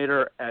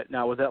coordinator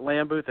was at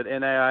Lambuth at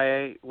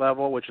NAIA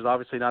level, which is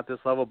obviously not this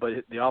level, but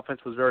the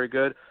offense was very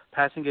good.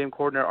 Passing game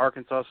coordinator at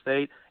Arkansas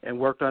State, and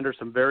worked under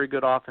some very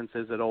good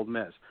offenses at Ole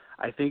Miss.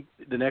 I think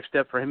the next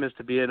step for him is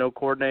to be an O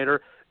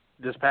coordinator.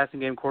 This passing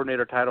game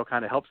coordinator title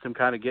kind of helps him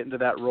kind of get into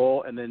that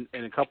role, and then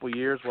in a couple of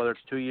years, whether it's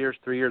 2 years,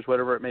 3 years,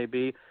 whatever it may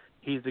be,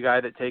 he's the guy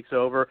that takes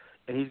over,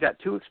 and he's got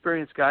 2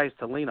 experienced guys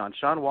to lean on.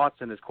 Sean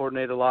Watson has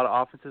coordinated a lot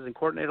of offenses and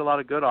coordinated a lot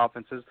of good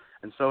offenses,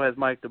 and so has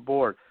Mike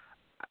DeBord.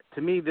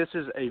 To me, this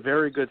is a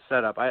very good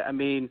setup. I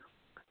mean,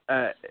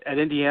 at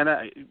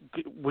Indiana,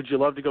 would you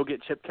love to go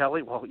get Chip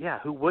Kelly? Well, yeah,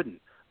 who wouldn't?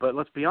 But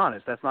let's be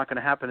honest, that's not going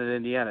to happen in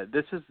Indiana.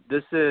 This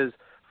is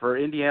for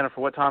Indiana,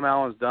 for what Tom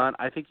Allen's done.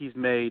 I think he's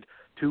made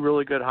 2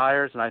 really good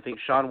hires, and I think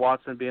Sean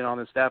Watson being on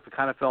the staff, it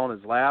kind of fell in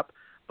his lap.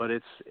 But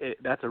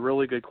that's a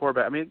really good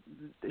quarterback. I mean,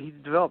 he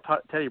developed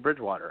Teddy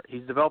Bridgewater.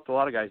 He's developed a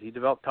lot of guys. He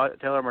developed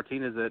Taylor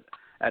Martinez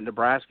at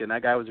Nebraska, and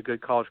that guy was a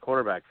good college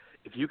quarterback.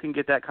 If you can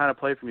get that kind of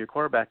play from your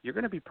quarterback, you're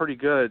going to be pretty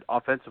good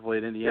offensively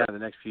in Indiana the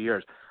next few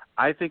years.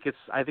 I think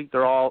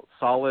they're all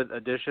solid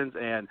additions,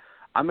 and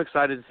I'm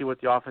excited to see what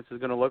the offense is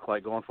going to look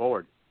like going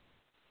forward.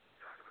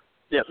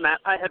 Yeah, Matt,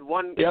 I had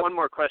one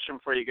more question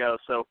before you go,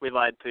 so we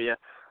lied to you.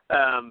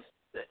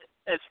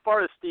 As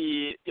far as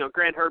the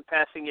Grant Hurd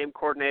passing game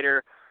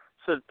coordinator,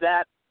 so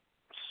that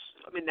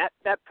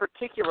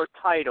particular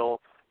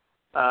title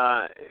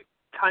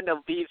kind of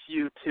leaves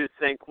you to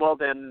think, well,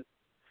 then,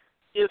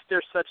 is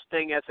there such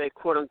thing as a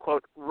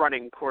quote-unquote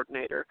running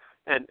coordinator?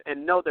 And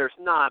no, there's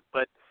not,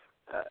 but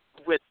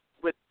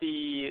with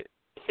the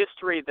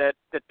history that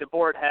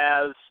DeBord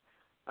has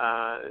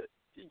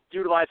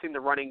utilizing the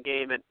running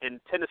game, and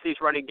Tennessee's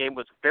running game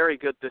was very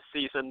good this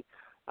season.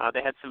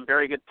 They had some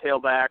very good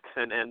tailbacks,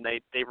 and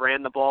they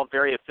ran the ball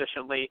very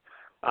efficiently.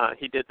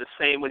 He did the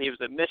same when he was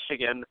at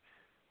Michigan.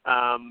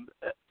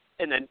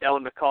 And then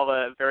Dylan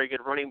McCullough, a very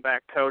good running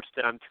back coach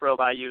that I'm thrilled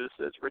IU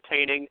is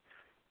retaining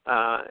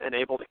and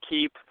able to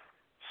keep.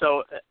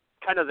 So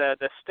kind of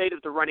the state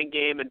of the running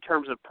game in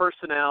terms of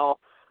personnel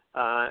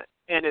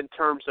and in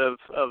terms of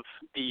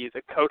the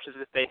coaches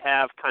that they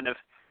have kind of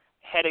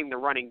heading the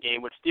running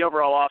game, which the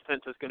overall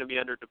offense is going to be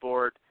under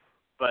DeBord,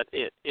 but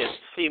it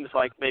seems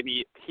like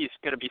maybe he's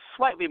going to be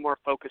slightly more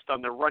focused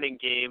on the running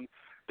game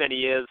than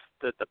he is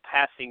the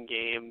passing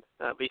game,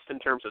 at least in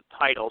terms of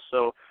title.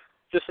 So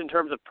just in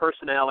terms of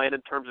personnel and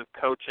in terms of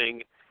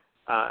coaching,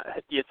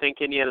 do you think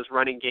Indiana's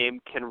running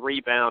game can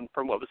rebound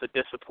from what was a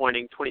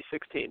disappointing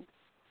 2016?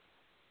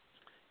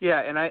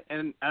 Yeah, and I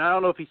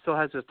don't know if he still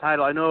has his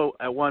title. I know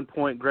at one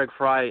point Greg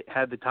Fry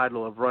had the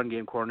title of run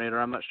game coordinator.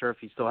 I'm not sure if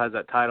he still has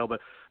that title,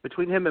 but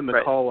between him and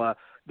McCullough,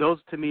 those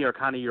to me are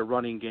kind of your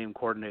running game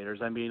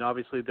coordinators. I mean,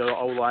 obviously the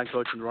O-line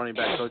coach and the running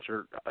back coach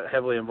are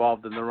heavily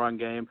involved in the run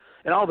game,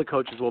 and all the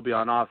coaches will be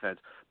on offense.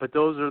 But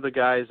those are the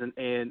guys,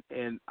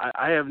 and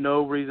I have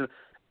no reason.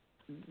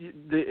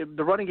 The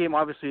running game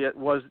obviously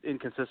was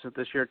inconsistent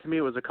this year. To me,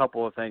 it was a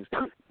couple of things.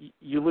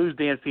 You lose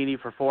Dan Feeney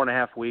for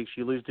 4.5 weeks.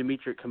 You lose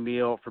Demetric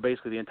Camille for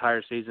basically the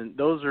entire season.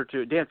 Those are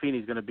two. Dan Feeney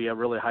is going to be a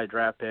really high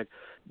draft pick.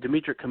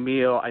 Demetric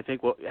Camille, I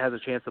think, has a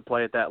chance to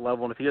play at that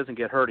level, and if he doesn't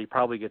get hurt, he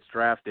probably gets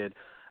drafted.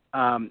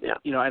 And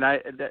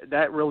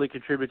that really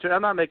contributes to it.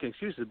 I'm not making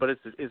excuses, but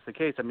it's the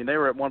case. I mean, they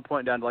were at one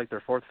point down to like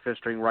their 4th or 5th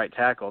string right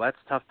tackle. That's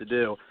tough to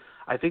do.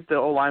 I think the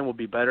O-line will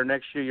be better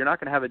next year. You're not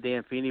going to have a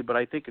Dan Feeney, but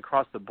I think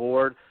across the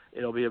board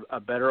it'll be a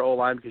better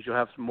O-line because you'll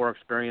have some more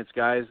experienced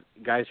guys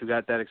who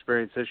got that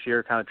experience this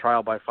year, kind of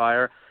trial by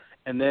fire.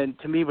 And then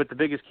to me, but the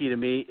biggest key to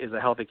me is a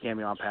healthy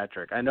Camion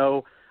Patrick. I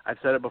know I've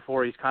said it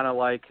before. He's kind of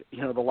like,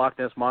 the Loch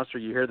Ness Monster.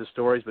 You hear the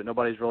stories, but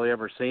nobody's really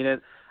ever seen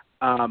it.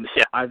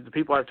 The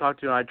people I've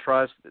talked to and I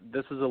trust,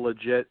 this is a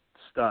legit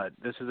stud.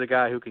 This is a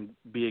guy who can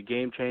be a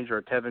game changer,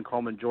 a Tevin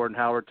Coleman, Jordan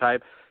Howard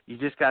type. You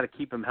just got to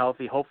keep him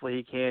healthy. Hopefully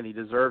he can. He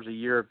deserves a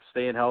year of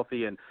staying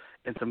healthy and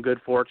some good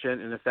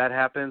fortune. And if that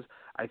happens,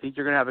 I think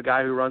you're going to have a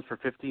guy who runs for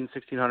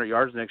 1,600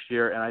 yards next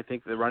year, and I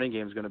think the running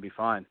game is going to be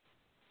fine.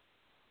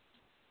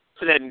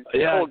 And then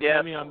Cole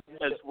Guest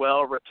as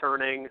well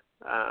returning,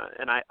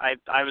 and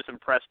I was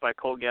impressed by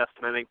Cole Guest,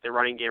 and I think the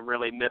running game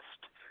really missed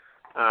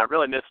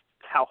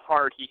how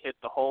hard he hit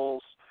the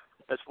holes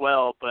as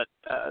well. But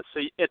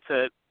so it's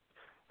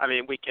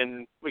we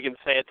can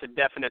say it's a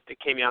definite that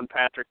Camion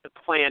Patrick. The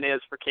plan is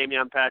for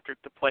Camion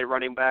Patrick to play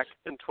running back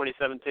in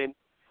 2017.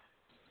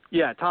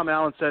 Yeah, Tom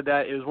Allen said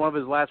that. It was one of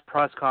his last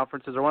press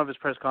conferences, or one of his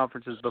press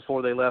conferences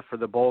before they left for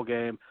the bowl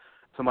game.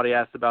 Somebody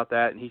asked about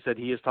that, and he said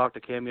he has talked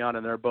to Camion,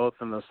 and they're both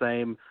in the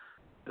same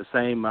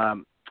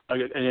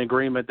an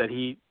agreement that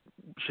he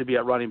should be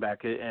at running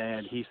back,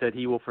 and he said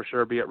he will for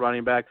sure be at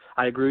running back.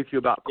 I agree with you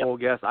about Cole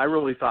Guest. I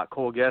really thought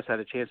Cole Guest had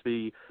a chance to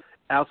be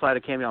outside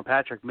of Camion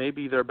Patrick,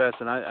 maybe their best,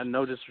 and I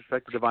no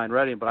disrespect to Divine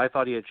Redding, but I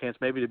thought he had a chance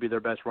maybe to be their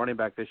best running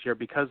back this year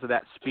because of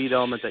that speed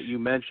element that you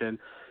mentioned.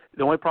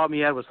 The only problem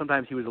he had was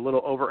sometimes he was a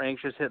little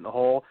over-anxious hitting the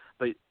hole,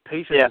 but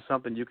patience is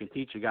something you can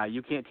teach a guy.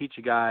 You can't teach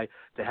a guy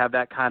to have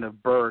that kind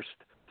of burst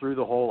through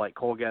the hole like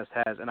Cole Guest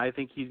has, and I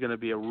think he's going to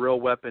be a real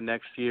weapon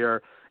next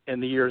year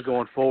and the years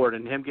going forward.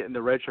 And him getting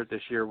the red shirt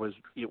this year was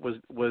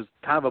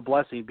kind of a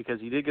blessing because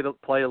he did get to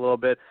play a little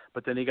bit,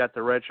 but then he got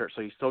the red shirt,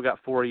 so he still got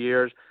 4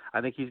 years.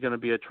 I think he's going to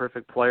be a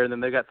terrific player. And then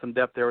they got some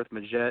depth there with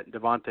Majette and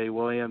Devontae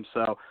Williams,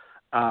 so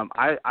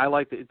I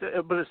like it,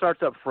 but it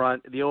starts up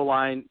front. The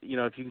O-line,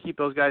 if you can keep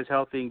those guys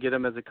healthy and get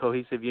them as a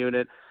cohesive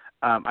unit,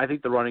 I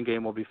think the running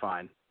game will be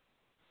fine.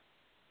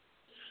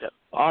 Yep.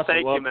 Awesome.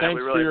 Thank you, Matt. Thanks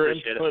we really for your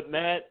appreciate input, it.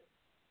 Matt.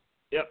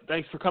 Yep,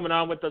 thanks for coming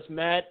on with us,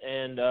 Matt,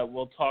 and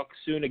we'll talk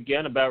soon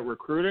again about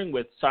recruiting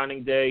with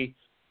signing day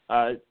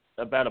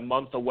about a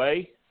month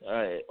away,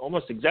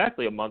 almost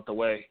exactly a month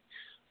away.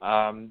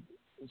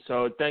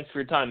 So thanks for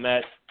your time,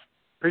 Matt.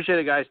 Appreciate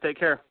it, guys. Take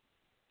care.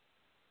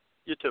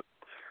 You too.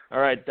 All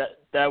right,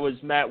 that was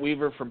Matt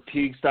Weaver from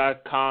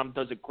Peegs.com.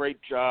 Does a great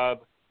job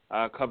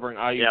covering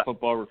IU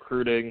football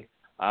recruiting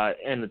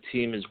and the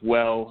team as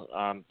well.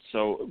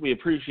 So we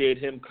appreciate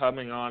him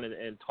coming on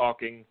and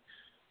talking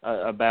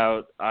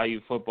about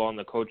IU football and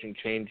the coaching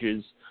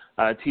changes.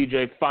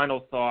 TJ,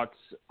 final thoughts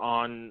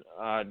on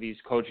these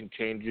coaching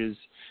changes.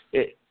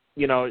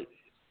 You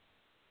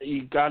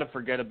got to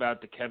forget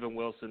about the Kevin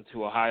Wilson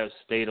to Ohio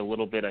State a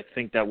little bit. I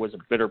think that was a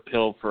bitter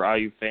pill for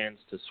IU fans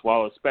to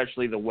swallow,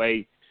 especially the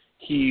way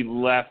he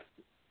left.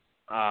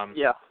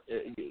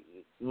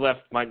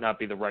 Left might not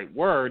be the right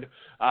word,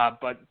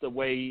 but the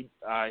way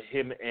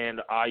him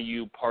and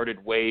IU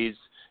parted ways,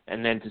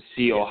 and then to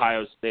see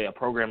Ohio State, a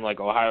program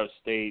like Ohio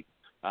State,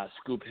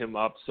 scoop him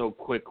up so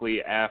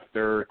quickly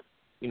after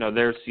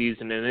their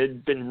season. And it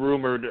had been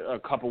rumored a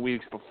couple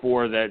weeks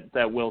before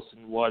that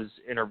Wilson was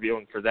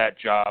interviewing for that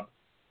job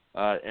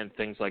and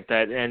things like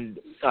that. And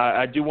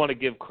I do want to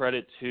give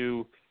credit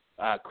to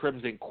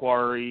Crimson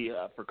Quarry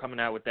for coming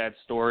out with that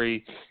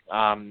story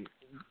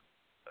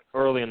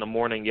early in the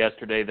morning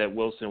yesterday that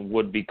Wilson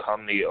would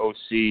become the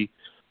OC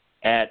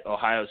at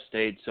Ohio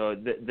State. So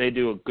they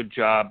do a good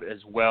job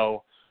as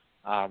well.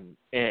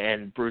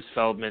 And Bruce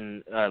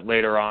Feldman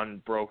later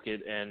on broke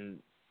it and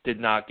did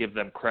not give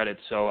them credit.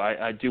 So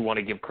I do want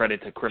to give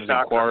credit to Crimson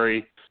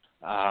Quarry.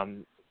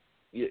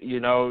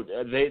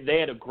 They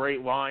had a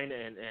great line,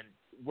 and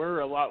we're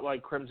a lot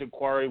like Crimson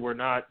Quarry. We're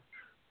not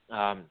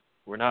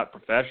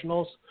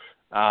professionals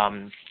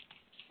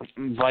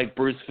like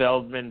Bruce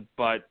Feldman,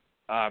 but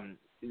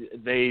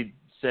they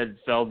said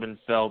Feldman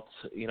felt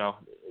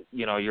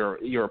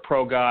you're a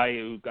pro guy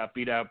who got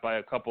beat out by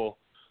a couple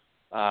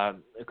of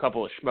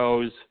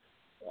schmoes.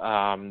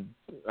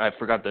 I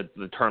forgot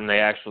the term they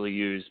actually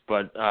used,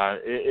 but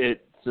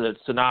it's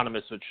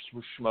synonymous with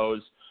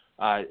schmoes.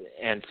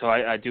 And so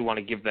I do want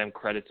to give them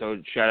credit. So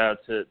shout out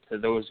to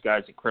those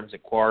guys at Crimson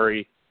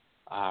Quarry,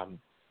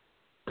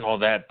 all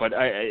that. But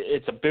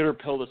it's a bitter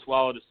pill to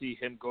swallow to see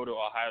him go to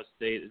Ohio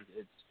State.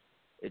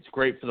 It's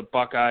great for the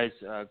Buckeyes,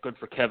 good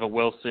for Kevin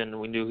Wilson.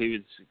 We knew he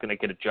was going to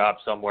get a job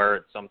somewhere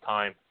at some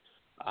time.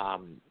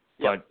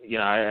 But,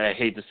 I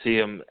hate to see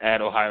him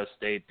at Ohio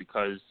State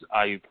because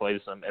IU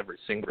plays them every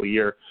single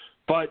year.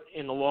 But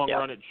in the long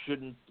run, it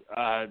shouldn't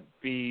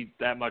be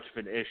that much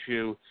of an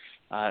issue.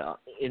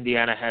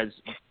 Indiana has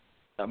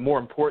more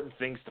important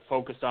things to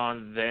focus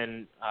on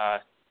than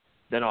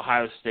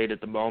Ohio State at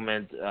the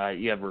moment.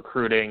 You have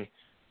recruiting,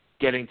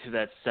 getting to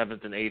that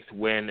 7th and 8th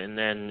win, and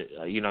then,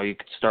 you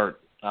could start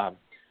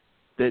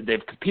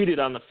they've competed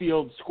on the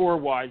field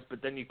score-wise,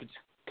 but then you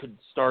could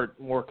start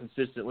more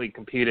consistently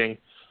competing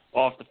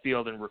off the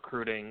field and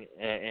recruiting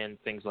and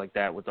things like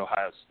that with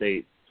Ohio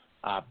State.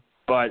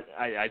 But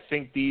I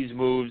think these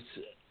moves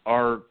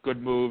are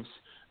good moves.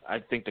 I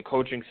think the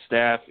coaching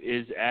staff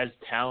is as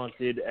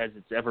talented as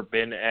it's ever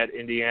been at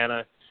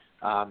Indiana.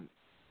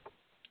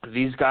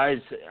 These guys,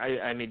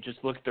 I mean, just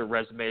look at their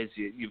resumes.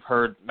 You've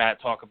heard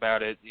Matt talk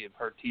about it. You've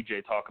heard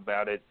TJ talk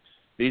about it.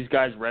 These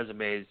guys'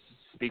 resumes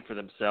speak for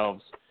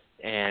themselves,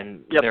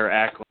 and their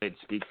accolades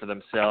speak for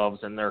themselves,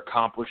 and their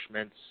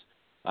accomplishments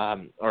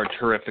are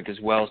terrific as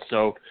well.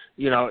 So,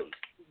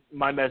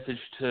 my message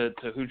to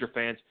Hoosier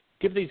fans,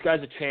 give these guys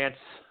a chance.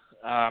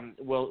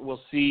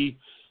 We'll see,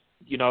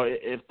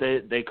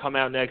 if they come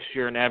out next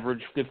year and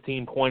average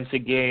 15 points a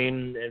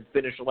game and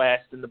finish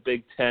last in the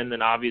Big Ten,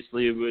 then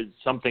obviously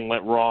something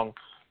went wrong.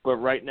 But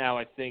right now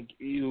I think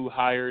you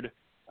hired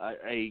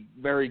a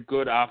very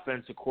good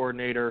offensive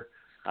coordinator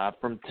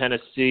from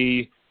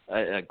Tennessee,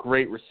 a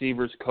great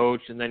receivers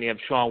coach, and then you have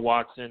Sean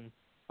Watson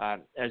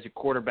as your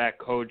quarterback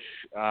coach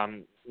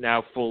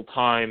now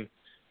full-time.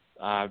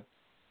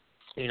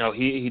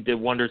 He did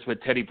wonders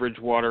with Teddy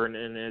Bridgewater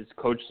and has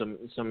coached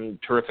some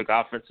terrific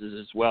offenses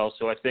as well.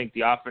 So I think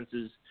the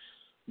offenses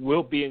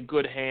will be in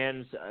good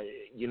hands.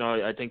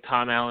 I think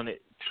Tom Allen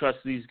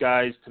trusts these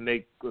guys to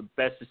make the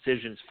best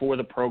decisions for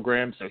the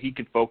program so he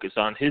can focus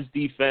on his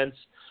defense.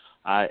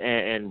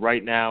 And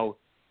right now,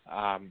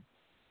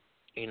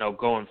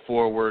 going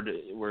forward,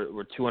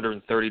 we're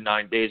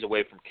 239 days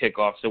away from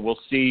kickoff. So we'll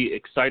see.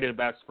 Excited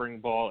about spring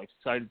ball.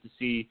 Excited to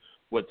see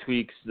what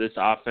tweaks this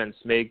offense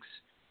makes.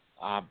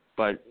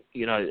 But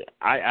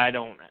I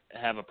don't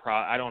have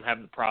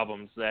the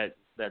problems that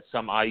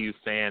some IU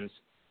fans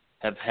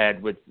have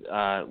had with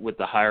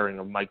the hiring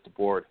of Mike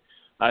DeBord.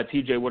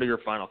 TJ, what are your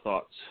final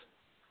thoughts?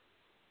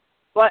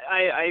 Well,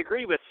 I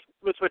agree with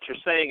what you're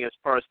saying as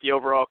far as the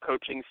overall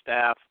coaching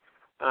staff.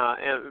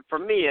 And for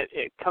me,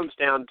 it comes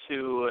down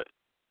to,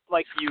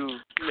 like you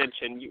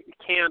mentioned, you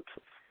can't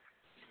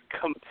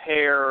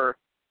compare.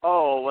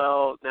 Oh,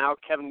 well, now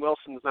Kevin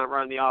Wilson's not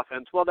running the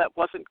offense. Well, that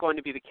wasn't going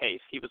to be the case.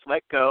 He was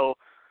let go.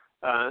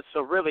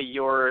 So really,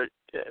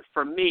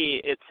 for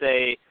me,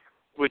 it's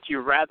would you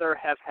rather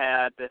have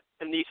had,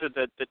 and these are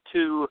the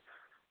two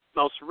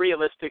most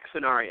realistic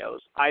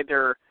scenarios,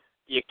 either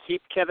you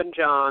keep Kevin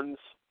Johns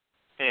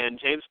and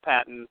James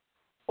Patton,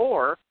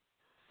 or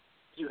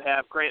you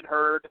have Grant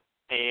Hurd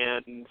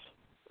and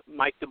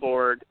Mike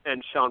DeBord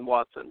and Sean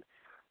Watson.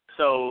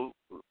 So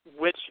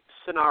which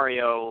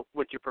scenario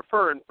would you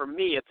prefer? And for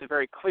me, it's a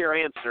very clear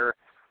answer.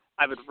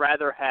 I would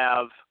rather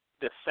have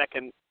the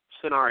second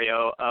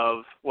scenario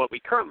of what we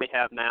currently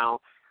have now,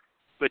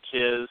 which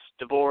is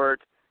DeBord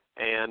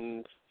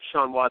and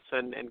Sean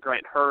Watson and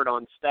Grant Hurd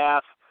on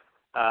staff.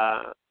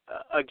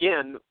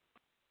 Again,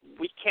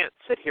 we can't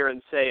sit here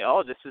and say,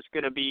 oh, this is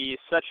going to be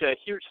such a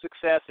huge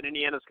success and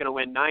Indiana's going to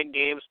win 9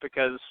 games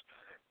because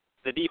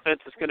the defense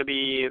is going to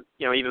be,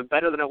 even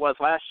better than it was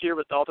last year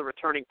with all the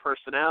returning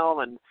personnel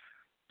and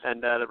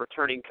the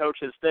returning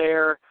coaches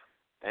there.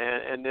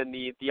 And then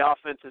the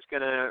offense is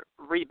going to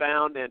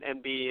rebound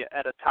and be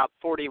at a top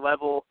 40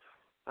 level.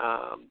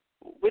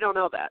 We don't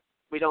know that.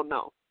 We don't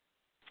know.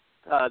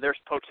 There's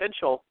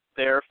potential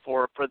there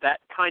for that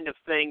kind of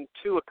thing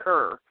to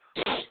occur.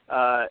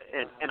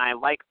 And I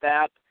like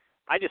that.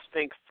 I just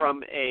think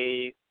from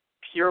a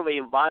purely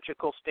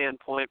logical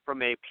standpoint,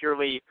 from a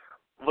purely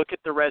look at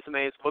the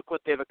resumes, look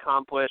what they've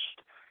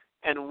accomplished,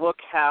 and look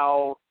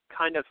how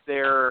kind of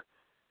their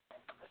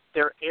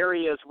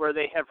areas where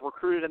they have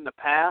recruited in the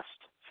past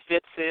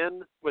fits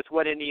in with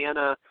what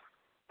Indiana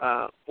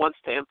wants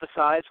to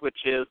emphasize, which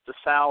is the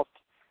South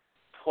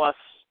plus,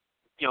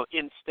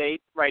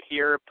 in-state right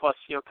here, plus,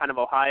 kind of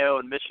Ohio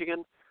and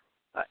Michigan.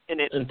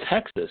 And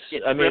Texas.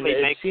 I mean,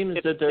 it seems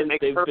that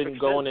they've been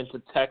going into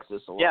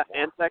Texas a lot. Yeah,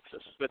 and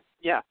Texas. But,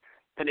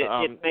 and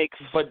it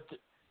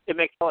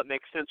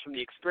makes sense from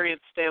the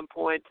experience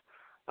standpoint,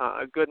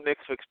 a good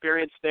mix of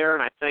experience there.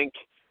 And I think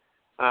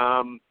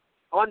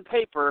on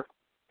paper,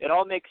 it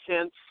all makes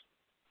sense.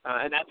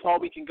 And that's all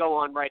we can go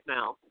on right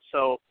now.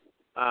 So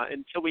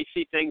until we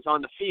see things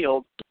on the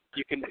field,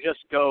 you can just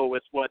go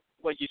with what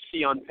you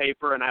see on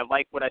paper, and I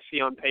like what I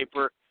see on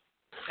paper.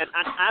 And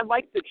I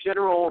like the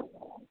general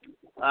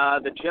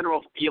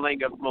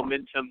feeling of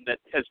momentum that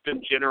has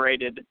been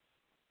generated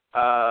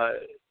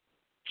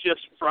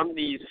just from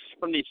these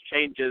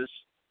changes.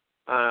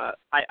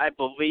 I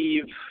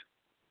believe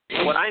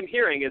what I'm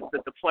hearing is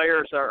that the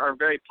players are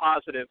very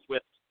positive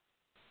with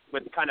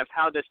kind of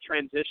how this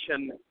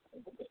transition.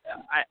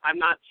 I'm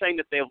not saying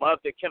that they love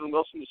that Kevin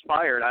Wilson was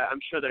fired. I'm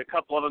sure that a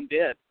couple of them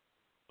did,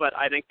 but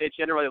I think they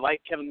generally like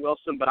Kevin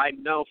Wilson. But I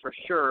know for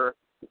sure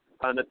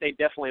that they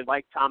definitely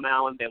like Tom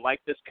Allen. They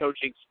like this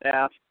coaching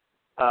staff.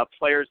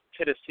 Players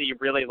in Tennessee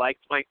really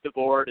liked Mike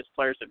DeBord. His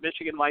players at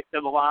Michigan liked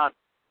them a lot.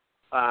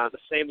 The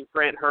same with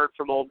Grant Hurd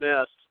from Ole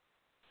Miss.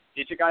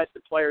 These are guys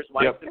that players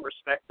liked and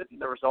respected, and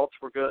the results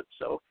were good.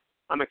 So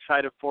I'm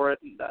excited for it.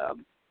 And,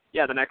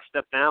 the next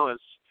step now is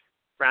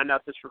round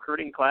out this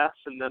recruiting class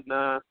and then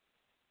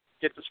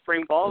get to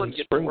spring ball and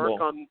get to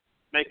work on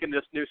making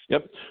this new.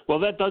 Yep. Well,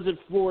 that does it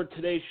for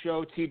today's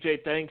show.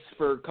 TJ, thanks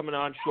for coming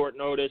on short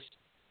notice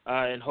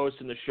and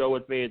hosting the show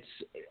with me. It's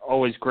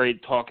always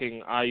great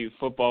talking IU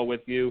football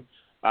with you.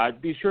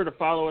 Be sure to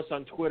follow us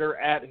on Twitter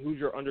at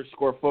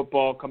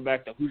Hoosier_football. Come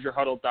back to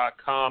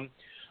HoosierHuddle.com.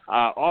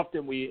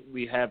 Often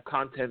we have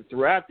content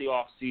throughout the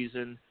off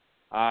season,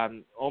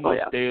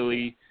 almost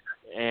daily,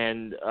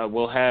 and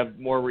we'll have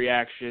more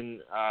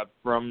reaction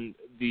from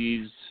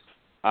these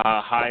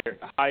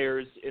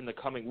hires in the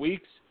coming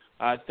weeks.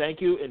 Thank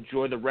you.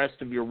 Enjoy the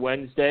rest of your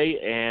Wednesday,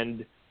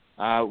 and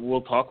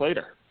we'll talk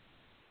later.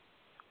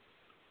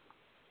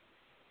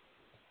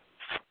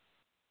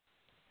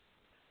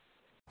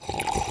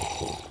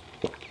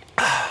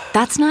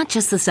 That's not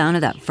just the sound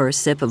of that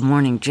first sip of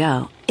Morning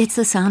Joe. It's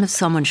the sound of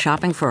someone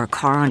shopping for a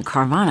car on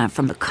Carvana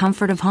from the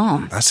comfort of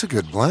home. That's a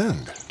good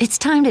blend. It's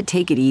time to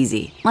take it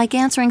easy, like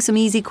answering some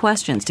easy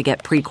questions to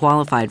get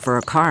pre-qualified for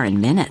a car in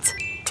minutes.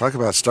 Talk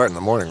about starting the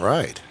morning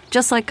right.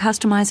 Just like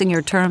customizing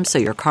your terms so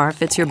your car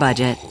fits your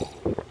budget.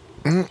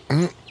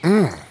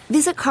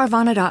 Visit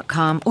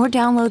Carvana.com or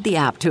download the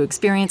app to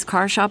experience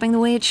car shopping the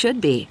way it should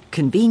be.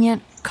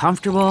 Convenient,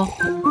 comfortable.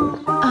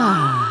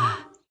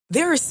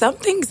 There are some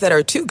things that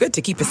are too good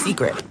to keep a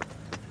secret.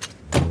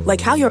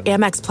 Like how your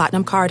Amex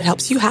Platinum card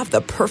helps you have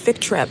the perfect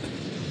trip.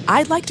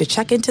 I'd like to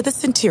check into the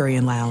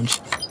Centurion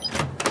Lounge.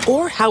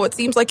 Or how it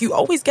seems like you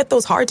always get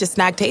those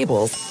hard-to-snag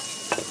tables.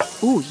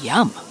 Ooh,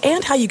 yum.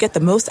 And how you get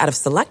the most out of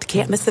select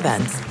can't-miss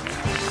events.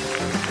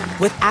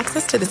 With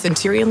access to the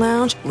Centurion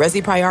Lounge,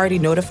 Resi Priority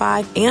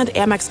Notified, and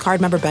Amex card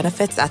member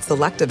benefits at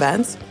select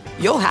events,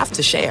 you'll have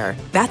to share.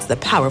 That's the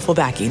powerful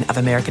backing of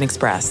American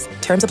Express.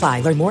 Terms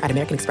apply. Learn more at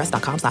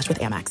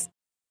americanexpress.com/withAmex.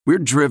 We're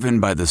driven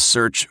by the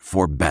search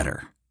for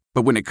better.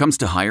 But when it comes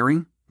to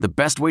hiring, the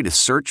best way to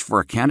search for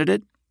a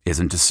candidate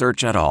isn't to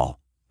search at all.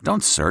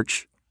 Don't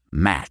search.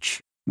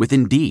 Match. With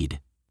Indeed.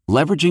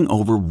 Leveraging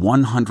over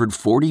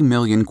 140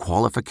 million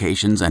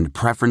qualifications and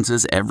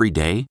preferences every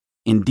day,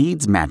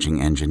 Indeed's matching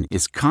engine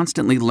is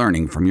constantly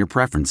learning from your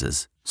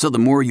preferences. So the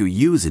more you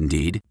use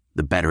Indeed,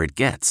 the better it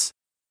gets.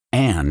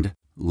 And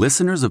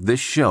listeners of this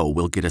show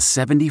will get a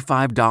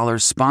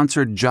 $75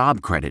 sponsored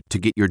job credit to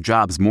get your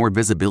jobs more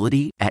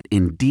visibility at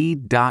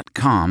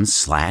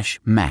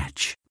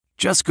Indeed.com/match.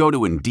 Just go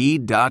to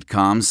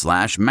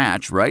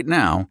Indeed.com/match right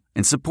now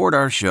and support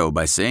our show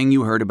by saying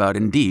you heard about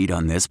Indeed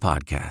on this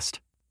podcast.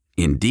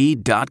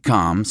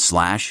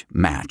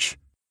 Indeed.com/match.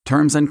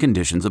 Terms and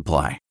conditions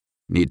apply.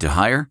 Need to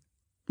hire?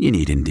 You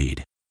need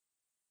Indeed.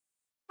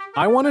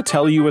 I want to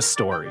tell you a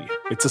story.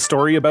 It's a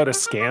story about a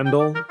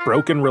scandal,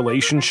 broken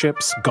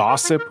relationships,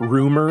 gossip,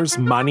 rumors,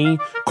 money,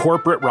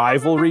 corporate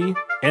rivalry,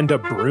 and a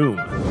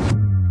broom.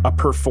 A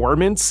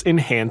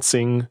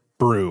performance-enhancing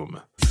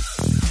broom.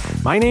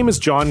 My name is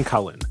John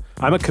Cullen.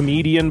 I'm a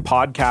comedian,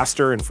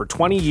 podcaster, and for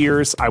 20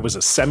 years, I was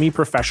a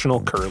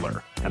semi-professional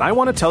curler. And I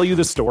want to tell you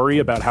the story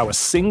about how a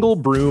single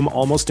broom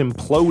almost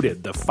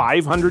imploded the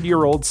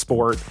 500-year-old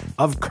sport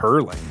of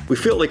curling. We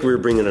felt like we were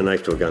bringing a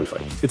knife to a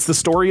gunfight. It's the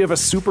story of a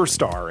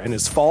superstar and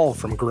his fall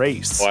from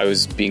grace. Well, I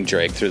was being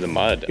dragged through the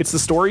mud. It's the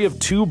story of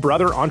two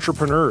brother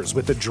entrepreneurs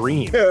with a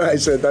dream. I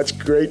said, that's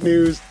great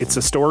news. It's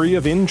a story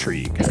of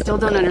intrigue. I still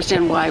don't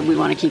understand why we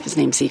want to keep his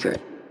name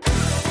secret.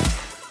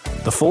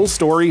 The full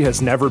story has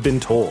never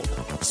been told,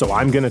 so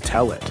I'm going to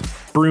tell it.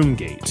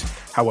 Broomgate,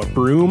 how a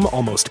broom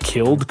almost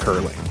killed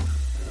curling.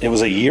 It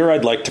was a year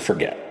I'd like to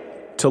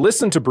forget. To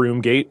listen to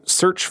Broomgate,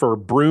 search for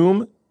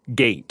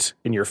Broomgate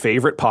in your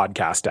favorite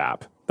podcast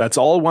app. That's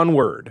all one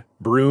word,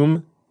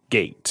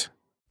 Broomgate.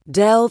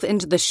 Delve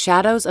into the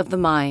shadows of the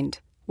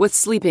mind with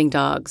Sleeping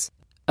Dogs,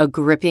 a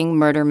gripping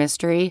murder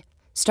mystery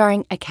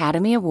starring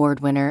Academy Award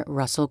winner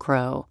Russell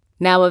Crowe.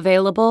 Now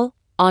available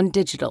on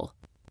digital.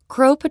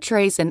 Crowe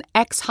portrays an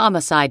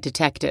ex-homicide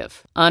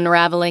detective,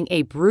 unraveling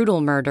a brutal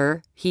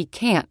murder he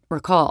can't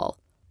recall.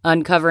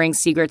 Uncovering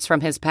secrets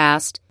from his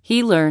past,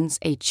 he learns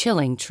a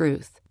chilling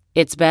truth.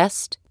 It's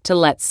best to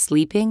let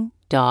sleeping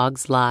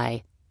dogs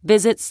lie.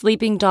 Visit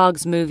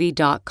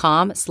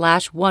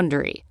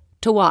sleepingdogsmovie.com/Wondery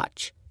to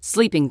watch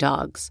Sleeping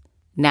Dogs,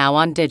 now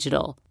on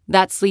digital.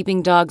 That's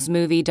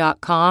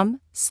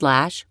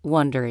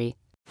sleepingdogsmovie.com/Wondery.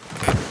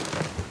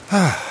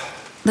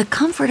 The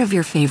comfort of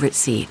your favorite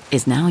seat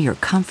is now your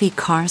comfy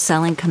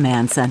car-selling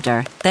command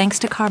center, thanks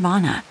to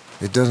Carvana.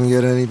 It doesn't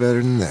get any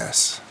better than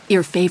this.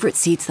 Your favorite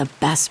seat's the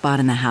best spot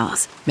in the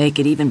house. Make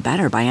it even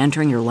better by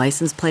entering your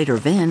license plate or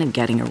VIN and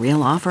getting a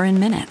real offer in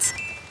minutes.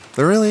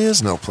 There really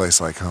is no place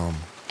like home.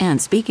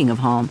 And speaking of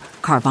home,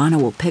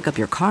 Carvana will pick up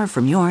your car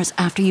from yours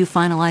after you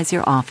finalize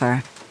your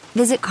offer.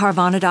 Visit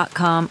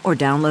Carvana.com or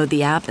download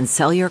the app and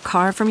sell your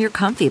car from your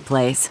comfy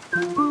place.